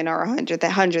 10,000 or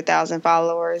 100,000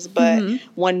 followers. But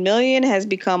 1 million has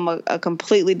become a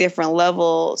completely different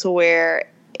level, to where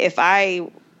if I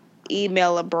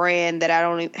email a brand that I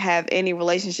don't have any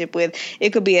relationship with, it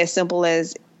could be as simple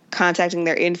as contacting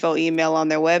their info email on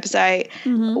their website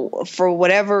for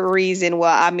whatever reason. Well,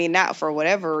 I mean, not for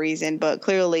whatever reason, but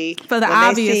clearly for the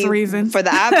obvious reason. For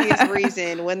the obvious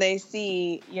reason, when they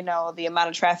see, the amount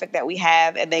of traffic that we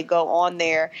have, and they go on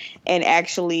there and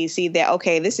actually see that,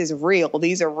 okay, this is real.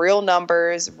 These are real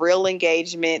numbers, real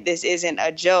engagement. This isn't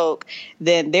a joke.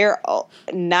 Then they're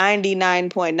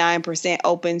 99.9%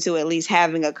 open to at least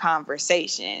having a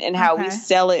conversation, and how we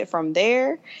sell it from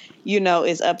there,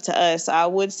 is up to us. So I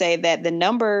would say that the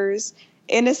numbers,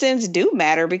 in a sense, do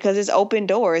matter, because it's open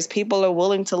doors. People are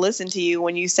willing to listen to you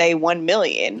when you say 1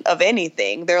 million of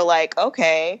anything. They're like,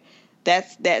 okay, that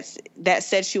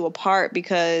sets you apart,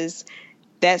 because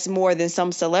that's more than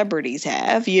some celebrities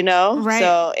have, Right.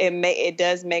 So it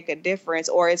does make a difference,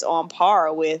 or it's on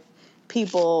par with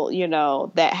people,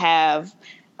 that have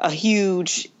a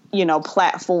huge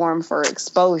platform for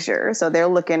exposure. So they're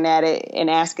looking at it and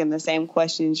asking the same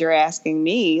questions you're asking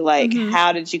me. Like,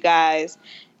 how did you guys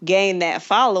gain that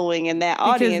following and that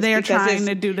audience? Because they're trying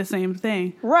to do the same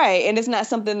thing. Right. And it's not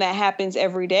something that happens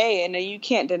every day. And you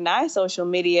can't deny social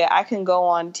media. I can go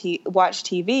on watch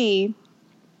TV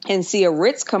and see a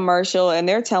Ritz commercial, and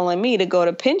they're telling me to go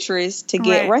to Pinterest to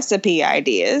get recipe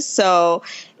ideas. So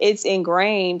it's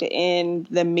ingrained in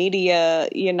the media,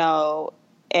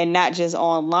 and not just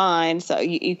online. So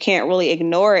you can't really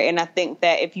ignore it. And I think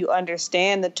that if you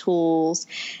understand the tools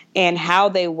and how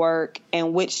they work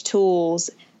and which tools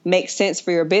make sense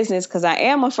for your business, because I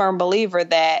am a firm believer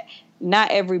that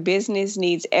not every business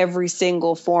needs every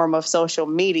single form of social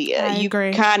media. You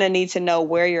kind of need to know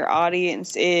where your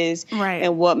audience is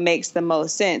and what makes the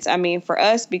most sense. I mean, for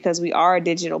us, because we are a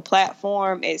digital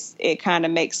platform, it kind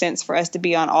of makes sense for us to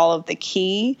be on all of the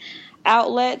key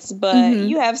outlets, but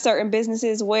you have certain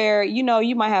businesses where, you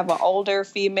might have an older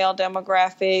female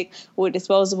demographic with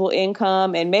disposable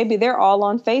income, and maybe they're all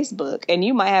on Facebook, and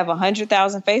you might have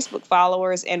 100,000 Facebook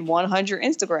followers and 100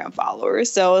 Instagram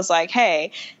followers. So it's like,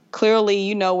 hey, clearly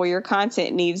you know where your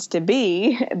content needs to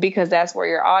be, because that's where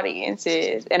your audience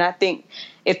is. And I think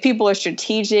if people are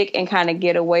strategic and kind of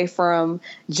get away from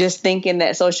just thinking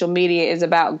that social media is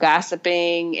about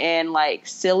gossiping and like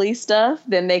silly stuff,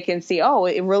 then they can see, oh,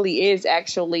 it really is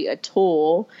actually a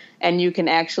tool, and you can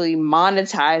actually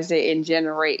monetize it and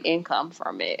generate income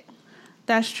from it.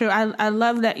 That's true. I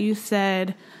love that you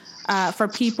said for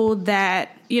people that,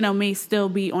 may still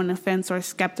be on the fence or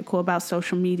skeptical about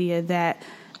social media, that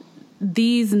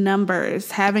these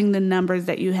numbers, having the numbers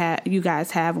that you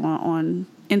guys have on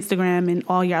Instagram and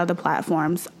all your other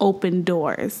platforms, open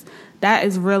doors. That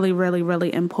is really, really,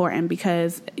 really important,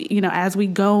 because, as we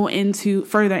go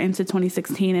further into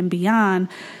 2016 and beyond,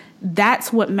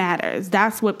 that's what matters.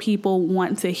 That's what people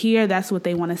want to hear. That's what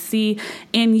they want to see.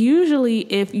 And usually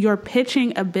if you're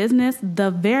pitching a business,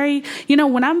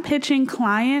 when I'm pitching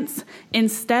clients,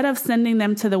 instead of sending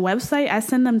them to the website, I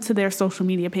send them to their social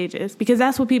media pages because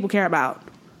that's what people care about.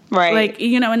 Right.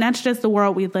 And that's just the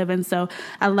world we live in. So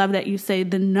I love that you say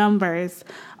the numbers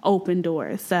open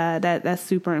doors. That's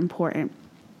super important.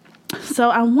 So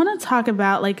I want to talk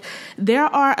about, there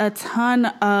are a ton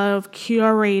of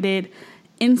curated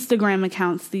Instagram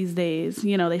accounts these days.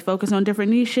 They focus on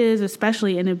different niches,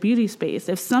 especially in the beauty space.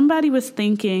 If somebody was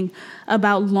thinking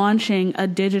about launching a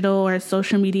digital or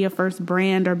social media first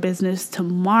brand or business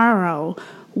tomorrow,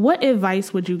 what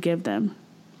advice would you give them?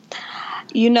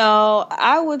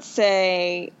 I would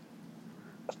say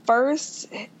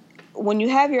first, when you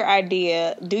have your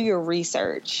idea, do your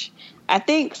research. I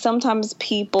think sometimes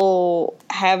people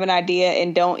have an idea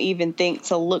and don't even think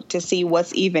to look to see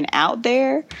what's even out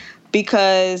there,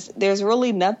 because there's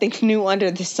really nothing new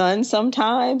under the sun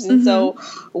sometimes. And so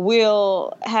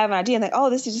we'll have an idea and oh,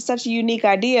 this is just such a unique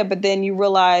idea. But then you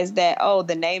realize that,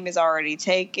 the name is already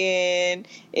taken.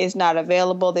 It's not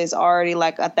available. There's already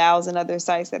 1,000 other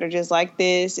sites that are just like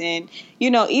this. And,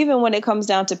 even when it comes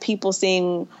down to people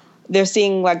seeing these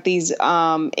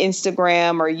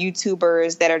Instagram or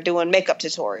YouTubers that are doing makeup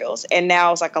tutorials. And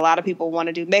now it's a lot of people want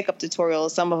to do makeup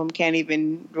tutorials. Some of them can't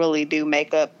even really do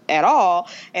makeup at all.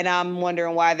 And I'm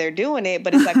wondering why they're doing it.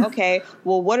 But it's okay,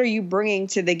 well, what are you bringing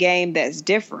to the game that's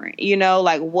different?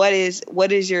 What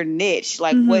is your niche?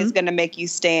 What is going to make you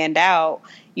stand out?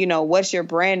 What's your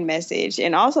brand message?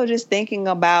 And also just thinking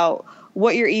about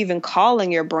what you're even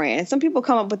calling your brand. Some people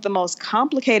come up with the most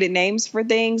complicated names for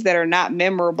things that are not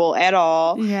memorable at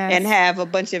all. Yes. And have a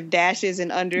bunch of dashes and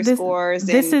underscores.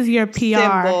 This and is your PR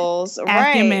symbols.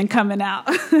 acumen coming out.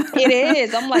 It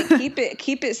is. I'm keep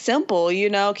it simple,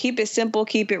 keep it simple,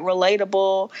 keep it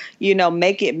relatable,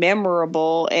 make it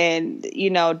memorable, and,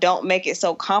 don't make it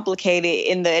so complicated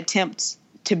in the attempt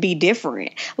to be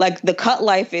different. The Cut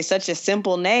Life is such a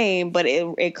simple name, but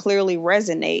it clearly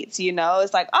resonates.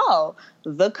 It's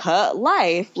the Cut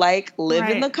Life,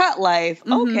 living the Cut Life.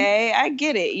 Okay, I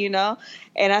get it,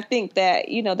 And I think that,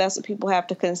 that's what people have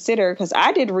to consider, because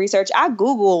I did research. I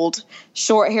Googled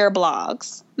short hair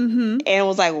blogs and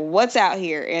was what's out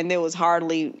here? And there was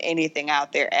hardly anything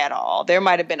out there at all. There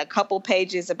might have been a couple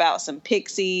pages about some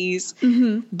pixies,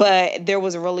 but there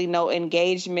was really no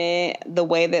engagement. The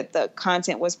way that the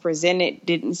content was presented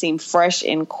didn't seem fresh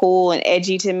and cool and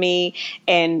edgy to me.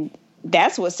 And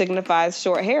that's what signifies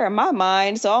short hair in my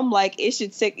mind. So I'm it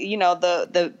should,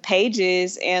 the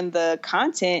pages and the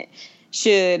content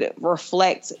should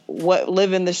reflect what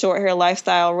living the short hair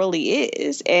lifestyle really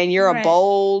is. And you're a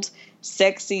bold,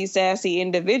 sexy, sassy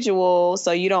individual,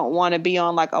 so you don't want to be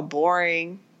on a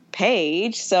boring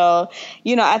page. So,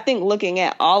 I think looking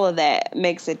at all of that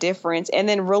makes a difference. And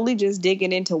then really just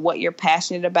digging into what you're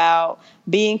passionate about,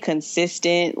 being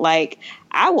consistent.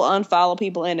 I will unfollow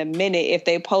people in a minute if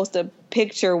they post a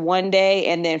picture one day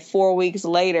and then 4 weeks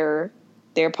later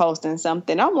they're posting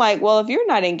something. I'm well, if you're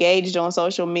not engaged on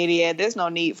social media, there's no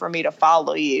need for me to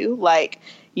follow you.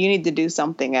 You need to do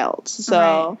something else.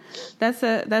 So that's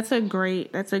a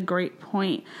great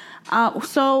point.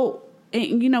 So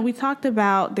we talked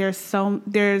about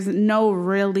there's no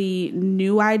really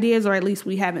new ideas, or at least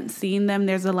we haven't seen them.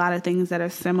 There's a lot of things that are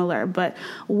similar, but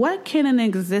what can an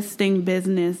existing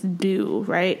business do,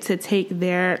 right, to take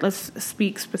let's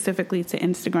speak specifically to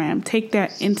Instagram, take their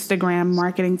Instagram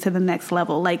marketing to the next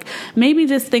level? Maybe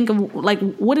just think of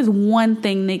what is one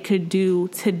thing they could do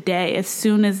today as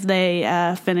soon as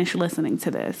they finish listening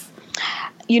to this?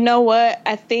 You know what?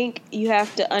 I think you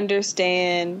have to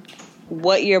understand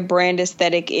what your brand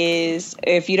aesthetic is.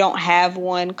 If you don't have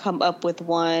one, come up with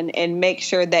one, and make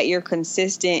sure that you're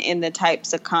consistent in the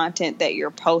types of content that you're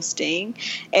posting,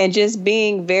 and just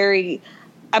being very,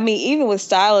 even with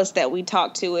stylists that we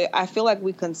talk to, I feel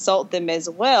we consult them as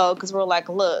well, because we're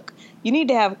look, you need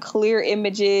to have clear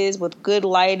images with good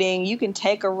lighting. You can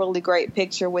take a really great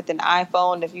picture with an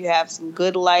iPhone if you have some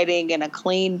good lighting and a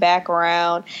clean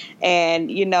background. And,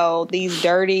 these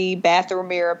dirty bathroom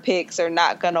mirror pics are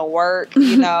not going to work.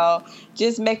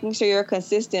 Just making sure you're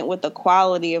consistent with the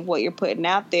quality of what you're putting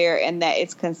out there, and that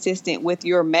it's consistent with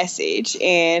your message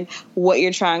and what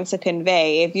you're trying to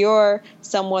convey. If you're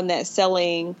someone that's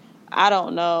selling,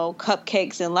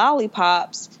 cupcakes and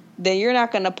lollipops, then you're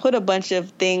not going to put a bunch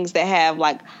of things that have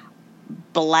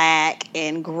black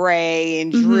and gray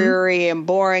and dreary and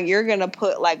boring. You're going to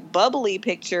put bubbly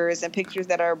pictures and pictures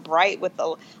that are bright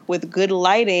with good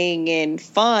lighting and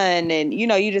fun. And,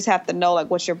 you just have to know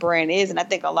what your brand is. And I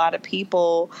think a lot of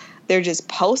people, they're just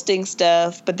posting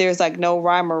stuff, but there's like no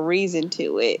rhyme or reason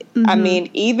to it. Mm-hmm. I mean,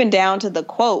 even down to the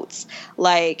quotes.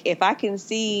 Like if I can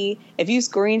see, if you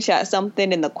screenshot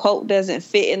something and the quote doesn't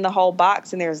fit in the whole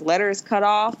box and there's letters cut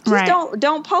off, just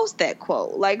don't post that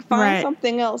quote. Like find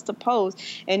something else to post.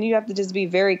 And you have to just be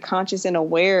very conscious and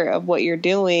aware of what you're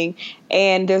doing.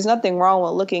 And there's nothing wrong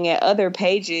with looking at other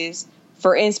pages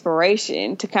for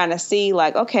inspiration to kind of see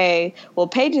like, okay, well,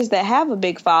 pages that have a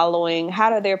big following, how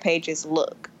do their pages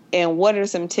look? And what are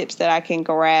some tips that I can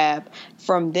grab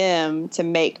from them to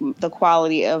make the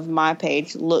quality of my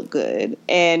page look good?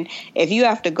 And if you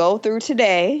have to go through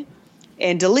today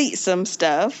and delete some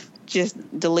stuff, just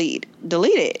delete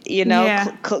it, you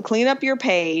know, clean up your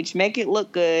page, make it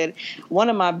look good. One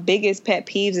of my biggest pet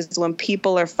peeves is when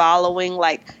people are following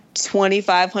like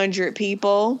 2,500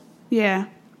 people. Yeah.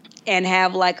 And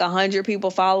have like 100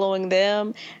 people following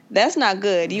them. That's not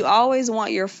good. You always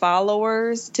want your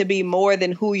followers to be more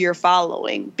than who you're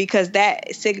following, because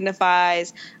that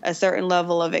signifies a certain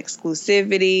level of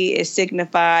exclusivity. It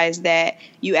signifies that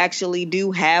you actually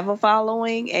do have a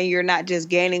following and you're not just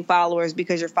gaining followers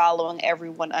because you're following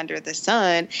everyone under the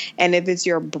sun. And if it's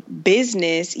your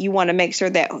business, you want to make sure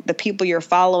that the people you're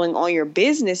following on your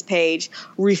business page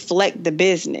reflect the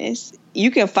business.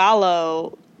 You can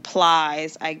follow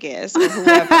Plies, I guess, or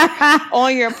whoever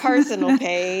on your personal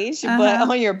page, but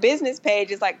on your business page,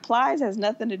 it's like Plies has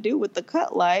nothing to do with the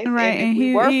Cut Life. Right, and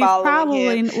we were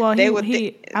following him. Well, I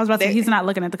was about to say he's not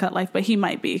looking at the Cut Life, but he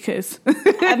might be because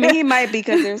I mean, he might be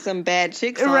because there's some bad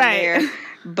chicks on there,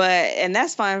 and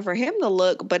that's fine for him to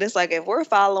look. But it's like if we're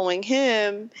following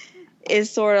him, it's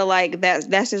sort of like that's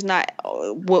just not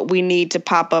what we need to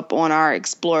pop up on our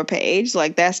Explore page.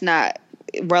 Like that's not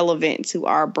relevant to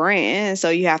our brand. So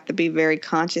you have to be very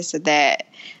conscious of that,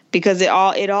 because it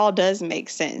all does make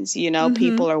sense. You know,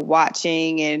 people are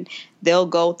watching and they'll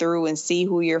go through and see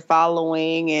who you're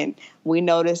following. And we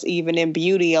notice even in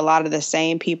beauty, a lot of the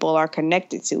same people are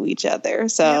connected to each other.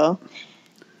 So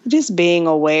just being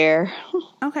aware.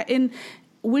 Okay. And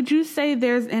would you say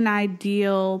there's an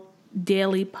ideal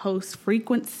daily post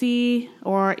frequency,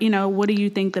 or, you know, what do you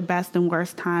think the best and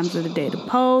worst times of the day to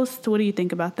post? What do you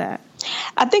think about that?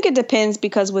 I think it depends,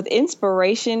 because with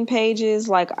inspiration pages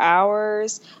like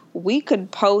ours, we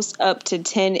could post up to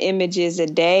 10 images a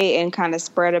day and kind of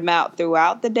spread them out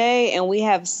throughout the day. And we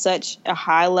have such a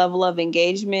high level of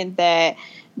engagement that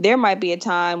there might be a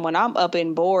time when I'm up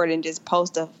and bored and just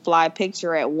post a fly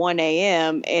picture at 1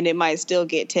 a.m. and it might still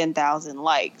get 10,000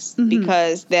 likes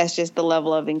because that's just the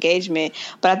level of engagement.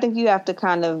 But I think you have to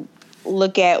kind of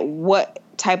look at what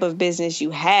type of business you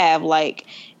have. Like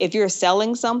if you're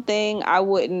selling something, I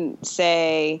wouldn't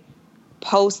say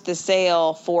post the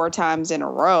sale 4 times in a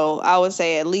row. I would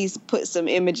say at least put some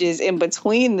images in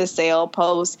between the sale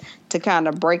posts to kind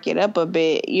of break it up a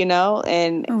bit, you know,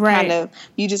 and kind of,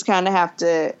 you just kind of have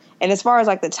to. And as far as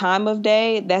like the time of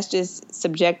day, that's just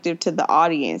subjective to the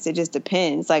audience. It just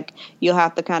depends. Like you'll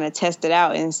have to kind of test it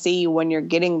out and see when you're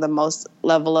getting the most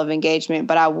level of engagement.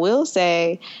 But I will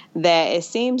say that it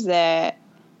seems that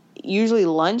usually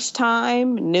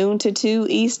lunchtime, noon to 2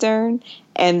 Eastern,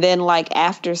 and then like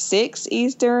after 6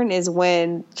 Eastern is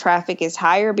when traffic is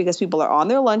higher because people are on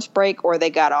their lunch break or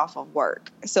they got off of work.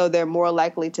 So they're more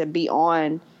likely to be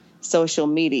on social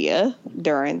media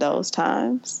during those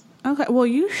times. Okay. Well,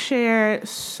 you shared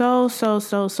so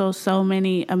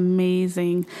many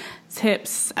amazing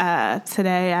tips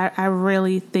today. I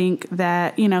really think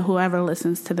that, you know, whoever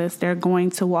listens to this, they're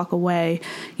going to walk away,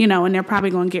 you know, and they're probably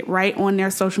going to get right on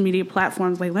their social media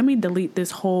platforms. Like, let me delete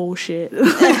this whole shit.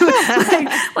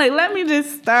 like, let me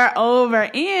just start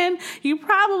over. And you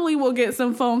probably will get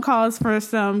some phone calls for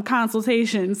some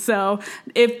consultations. So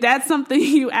if that's something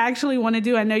you actually want to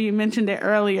do, I know you mentioned it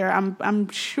earlier, I'm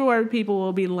sure people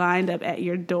will be lined up at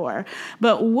your door.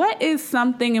 But what is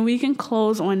something, and we can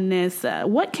close on this,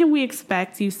 what can we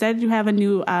expect? You said you have a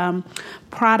new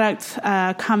product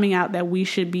coming out that we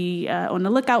should be on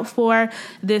the lookout for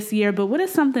this year, but what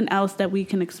is something else that we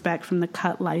can expect from the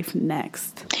Cut Life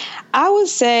next? I would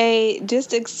say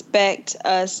just expect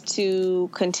us to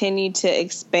continue to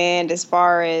expand as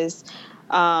far as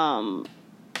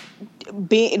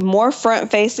being more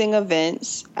front-facing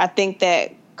events. I think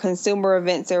that consumer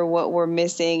events are what we're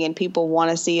missing and people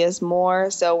want to see us more.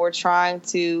 So we're trying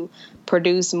to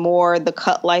produce more the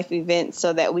Cut Life events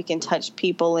so that we can touch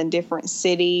people in different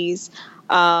cities.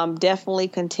 Definitely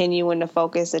continuing to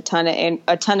focus a ton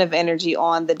of energy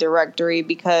on the directory,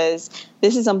 because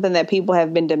this is something that people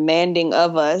have been demanding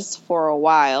of us for a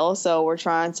while. So we're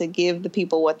trying to give the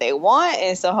people what they want.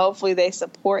 And so hopefully they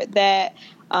support that.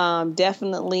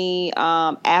 Definitely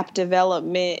app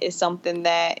development is something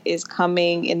that is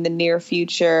coming in the near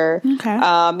future. Okay.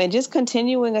 And just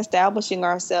continuing establishing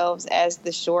ourselves as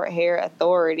the short hair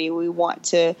authority. We want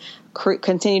to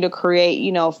continue to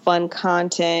create, fun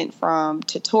content from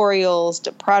tutorials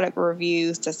to product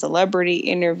reviews to celebrity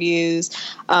interviews.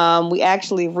 We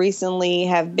actually recently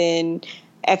have been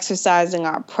exercising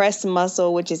our press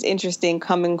muscle, which is interesting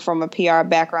coming from a PR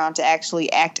background to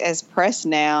actually act as press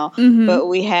now. Mm-hmm. But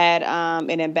we had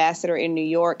an ambassador in New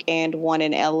York and one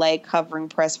in LA covering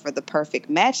press for the Perfect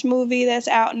Match movie that's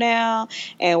out now.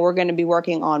 And we're going to be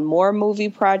working on more movie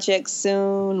projects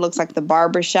soon. Looks like the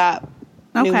Barbershop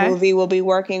new movie we'll be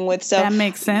working with. So that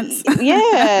makes sense.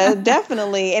 Yeah,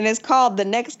 definitely. And it's called The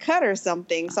Next Cut or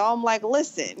something. So I'm like,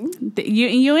 listen,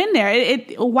 you in there.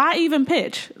 Why even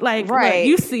pitch? Like, right. Look,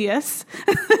 you see us.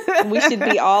 We should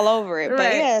be all over it. Right.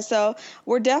 But yeah, so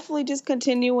we're definitely just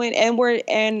continuing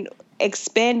and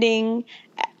expanding.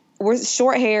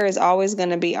 Short hair is always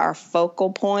going to be our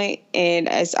focal point and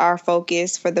it's our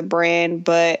focus for the brand,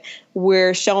 but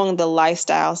we're showing the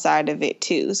lifestyle side of it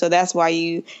too. So that's why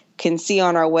you can see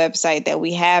on our website that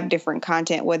we have different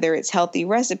content, whether it's healthy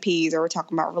recipes or we're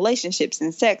talking about relationships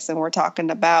and sex and we're talking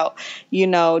about,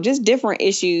 just different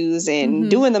issues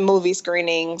and doing the movie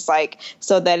screenings,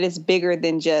 so that it's bigger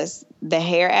than just the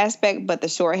hair aspect, but the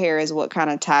short hair is what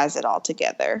kind of ties it all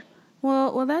together.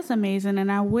 Well, that's amazing,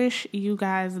 and I wish you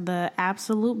guys the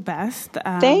absolute best.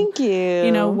 Thank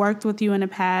you. Worked with you in the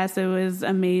past. It was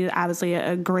amazing, obviously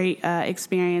a great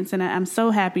experience, and I'm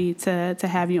so happy to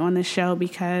have you on the show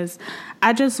because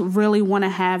I just really want to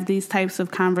have these types of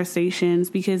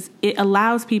conversations because it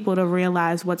allows people to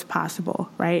realize what's possible,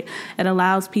 right? It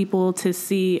allows people to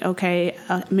see, okay,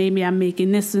 maybe I'm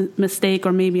making this mistake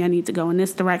or maybe I need to go in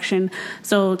this direction.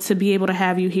 So to be able to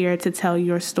have you here to tell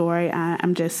your story,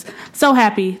 I'm just so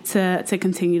happy to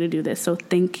continue to do this. So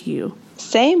thank you.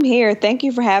 Same here. Thank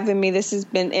you for having me. This has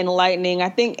been enlightening. I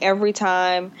think every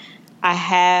time I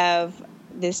have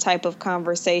this type of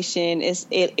conversation,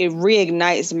 it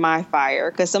reignites my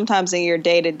fire because sometimes in your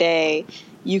day-to-day,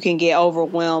 you can get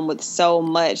overwhelmed with so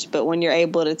much. But when you're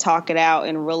able to talk it out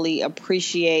and really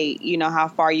appreciate, how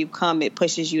far you've come, it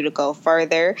pushes you to go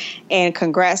further. And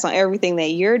congrats on everything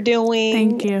that you're doing.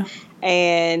 Thank you.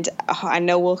 And I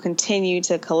know we'll continue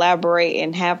to collaborate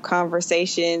and have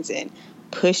conversations and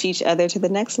push each other to the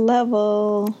next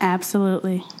level.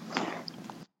 Absolutely.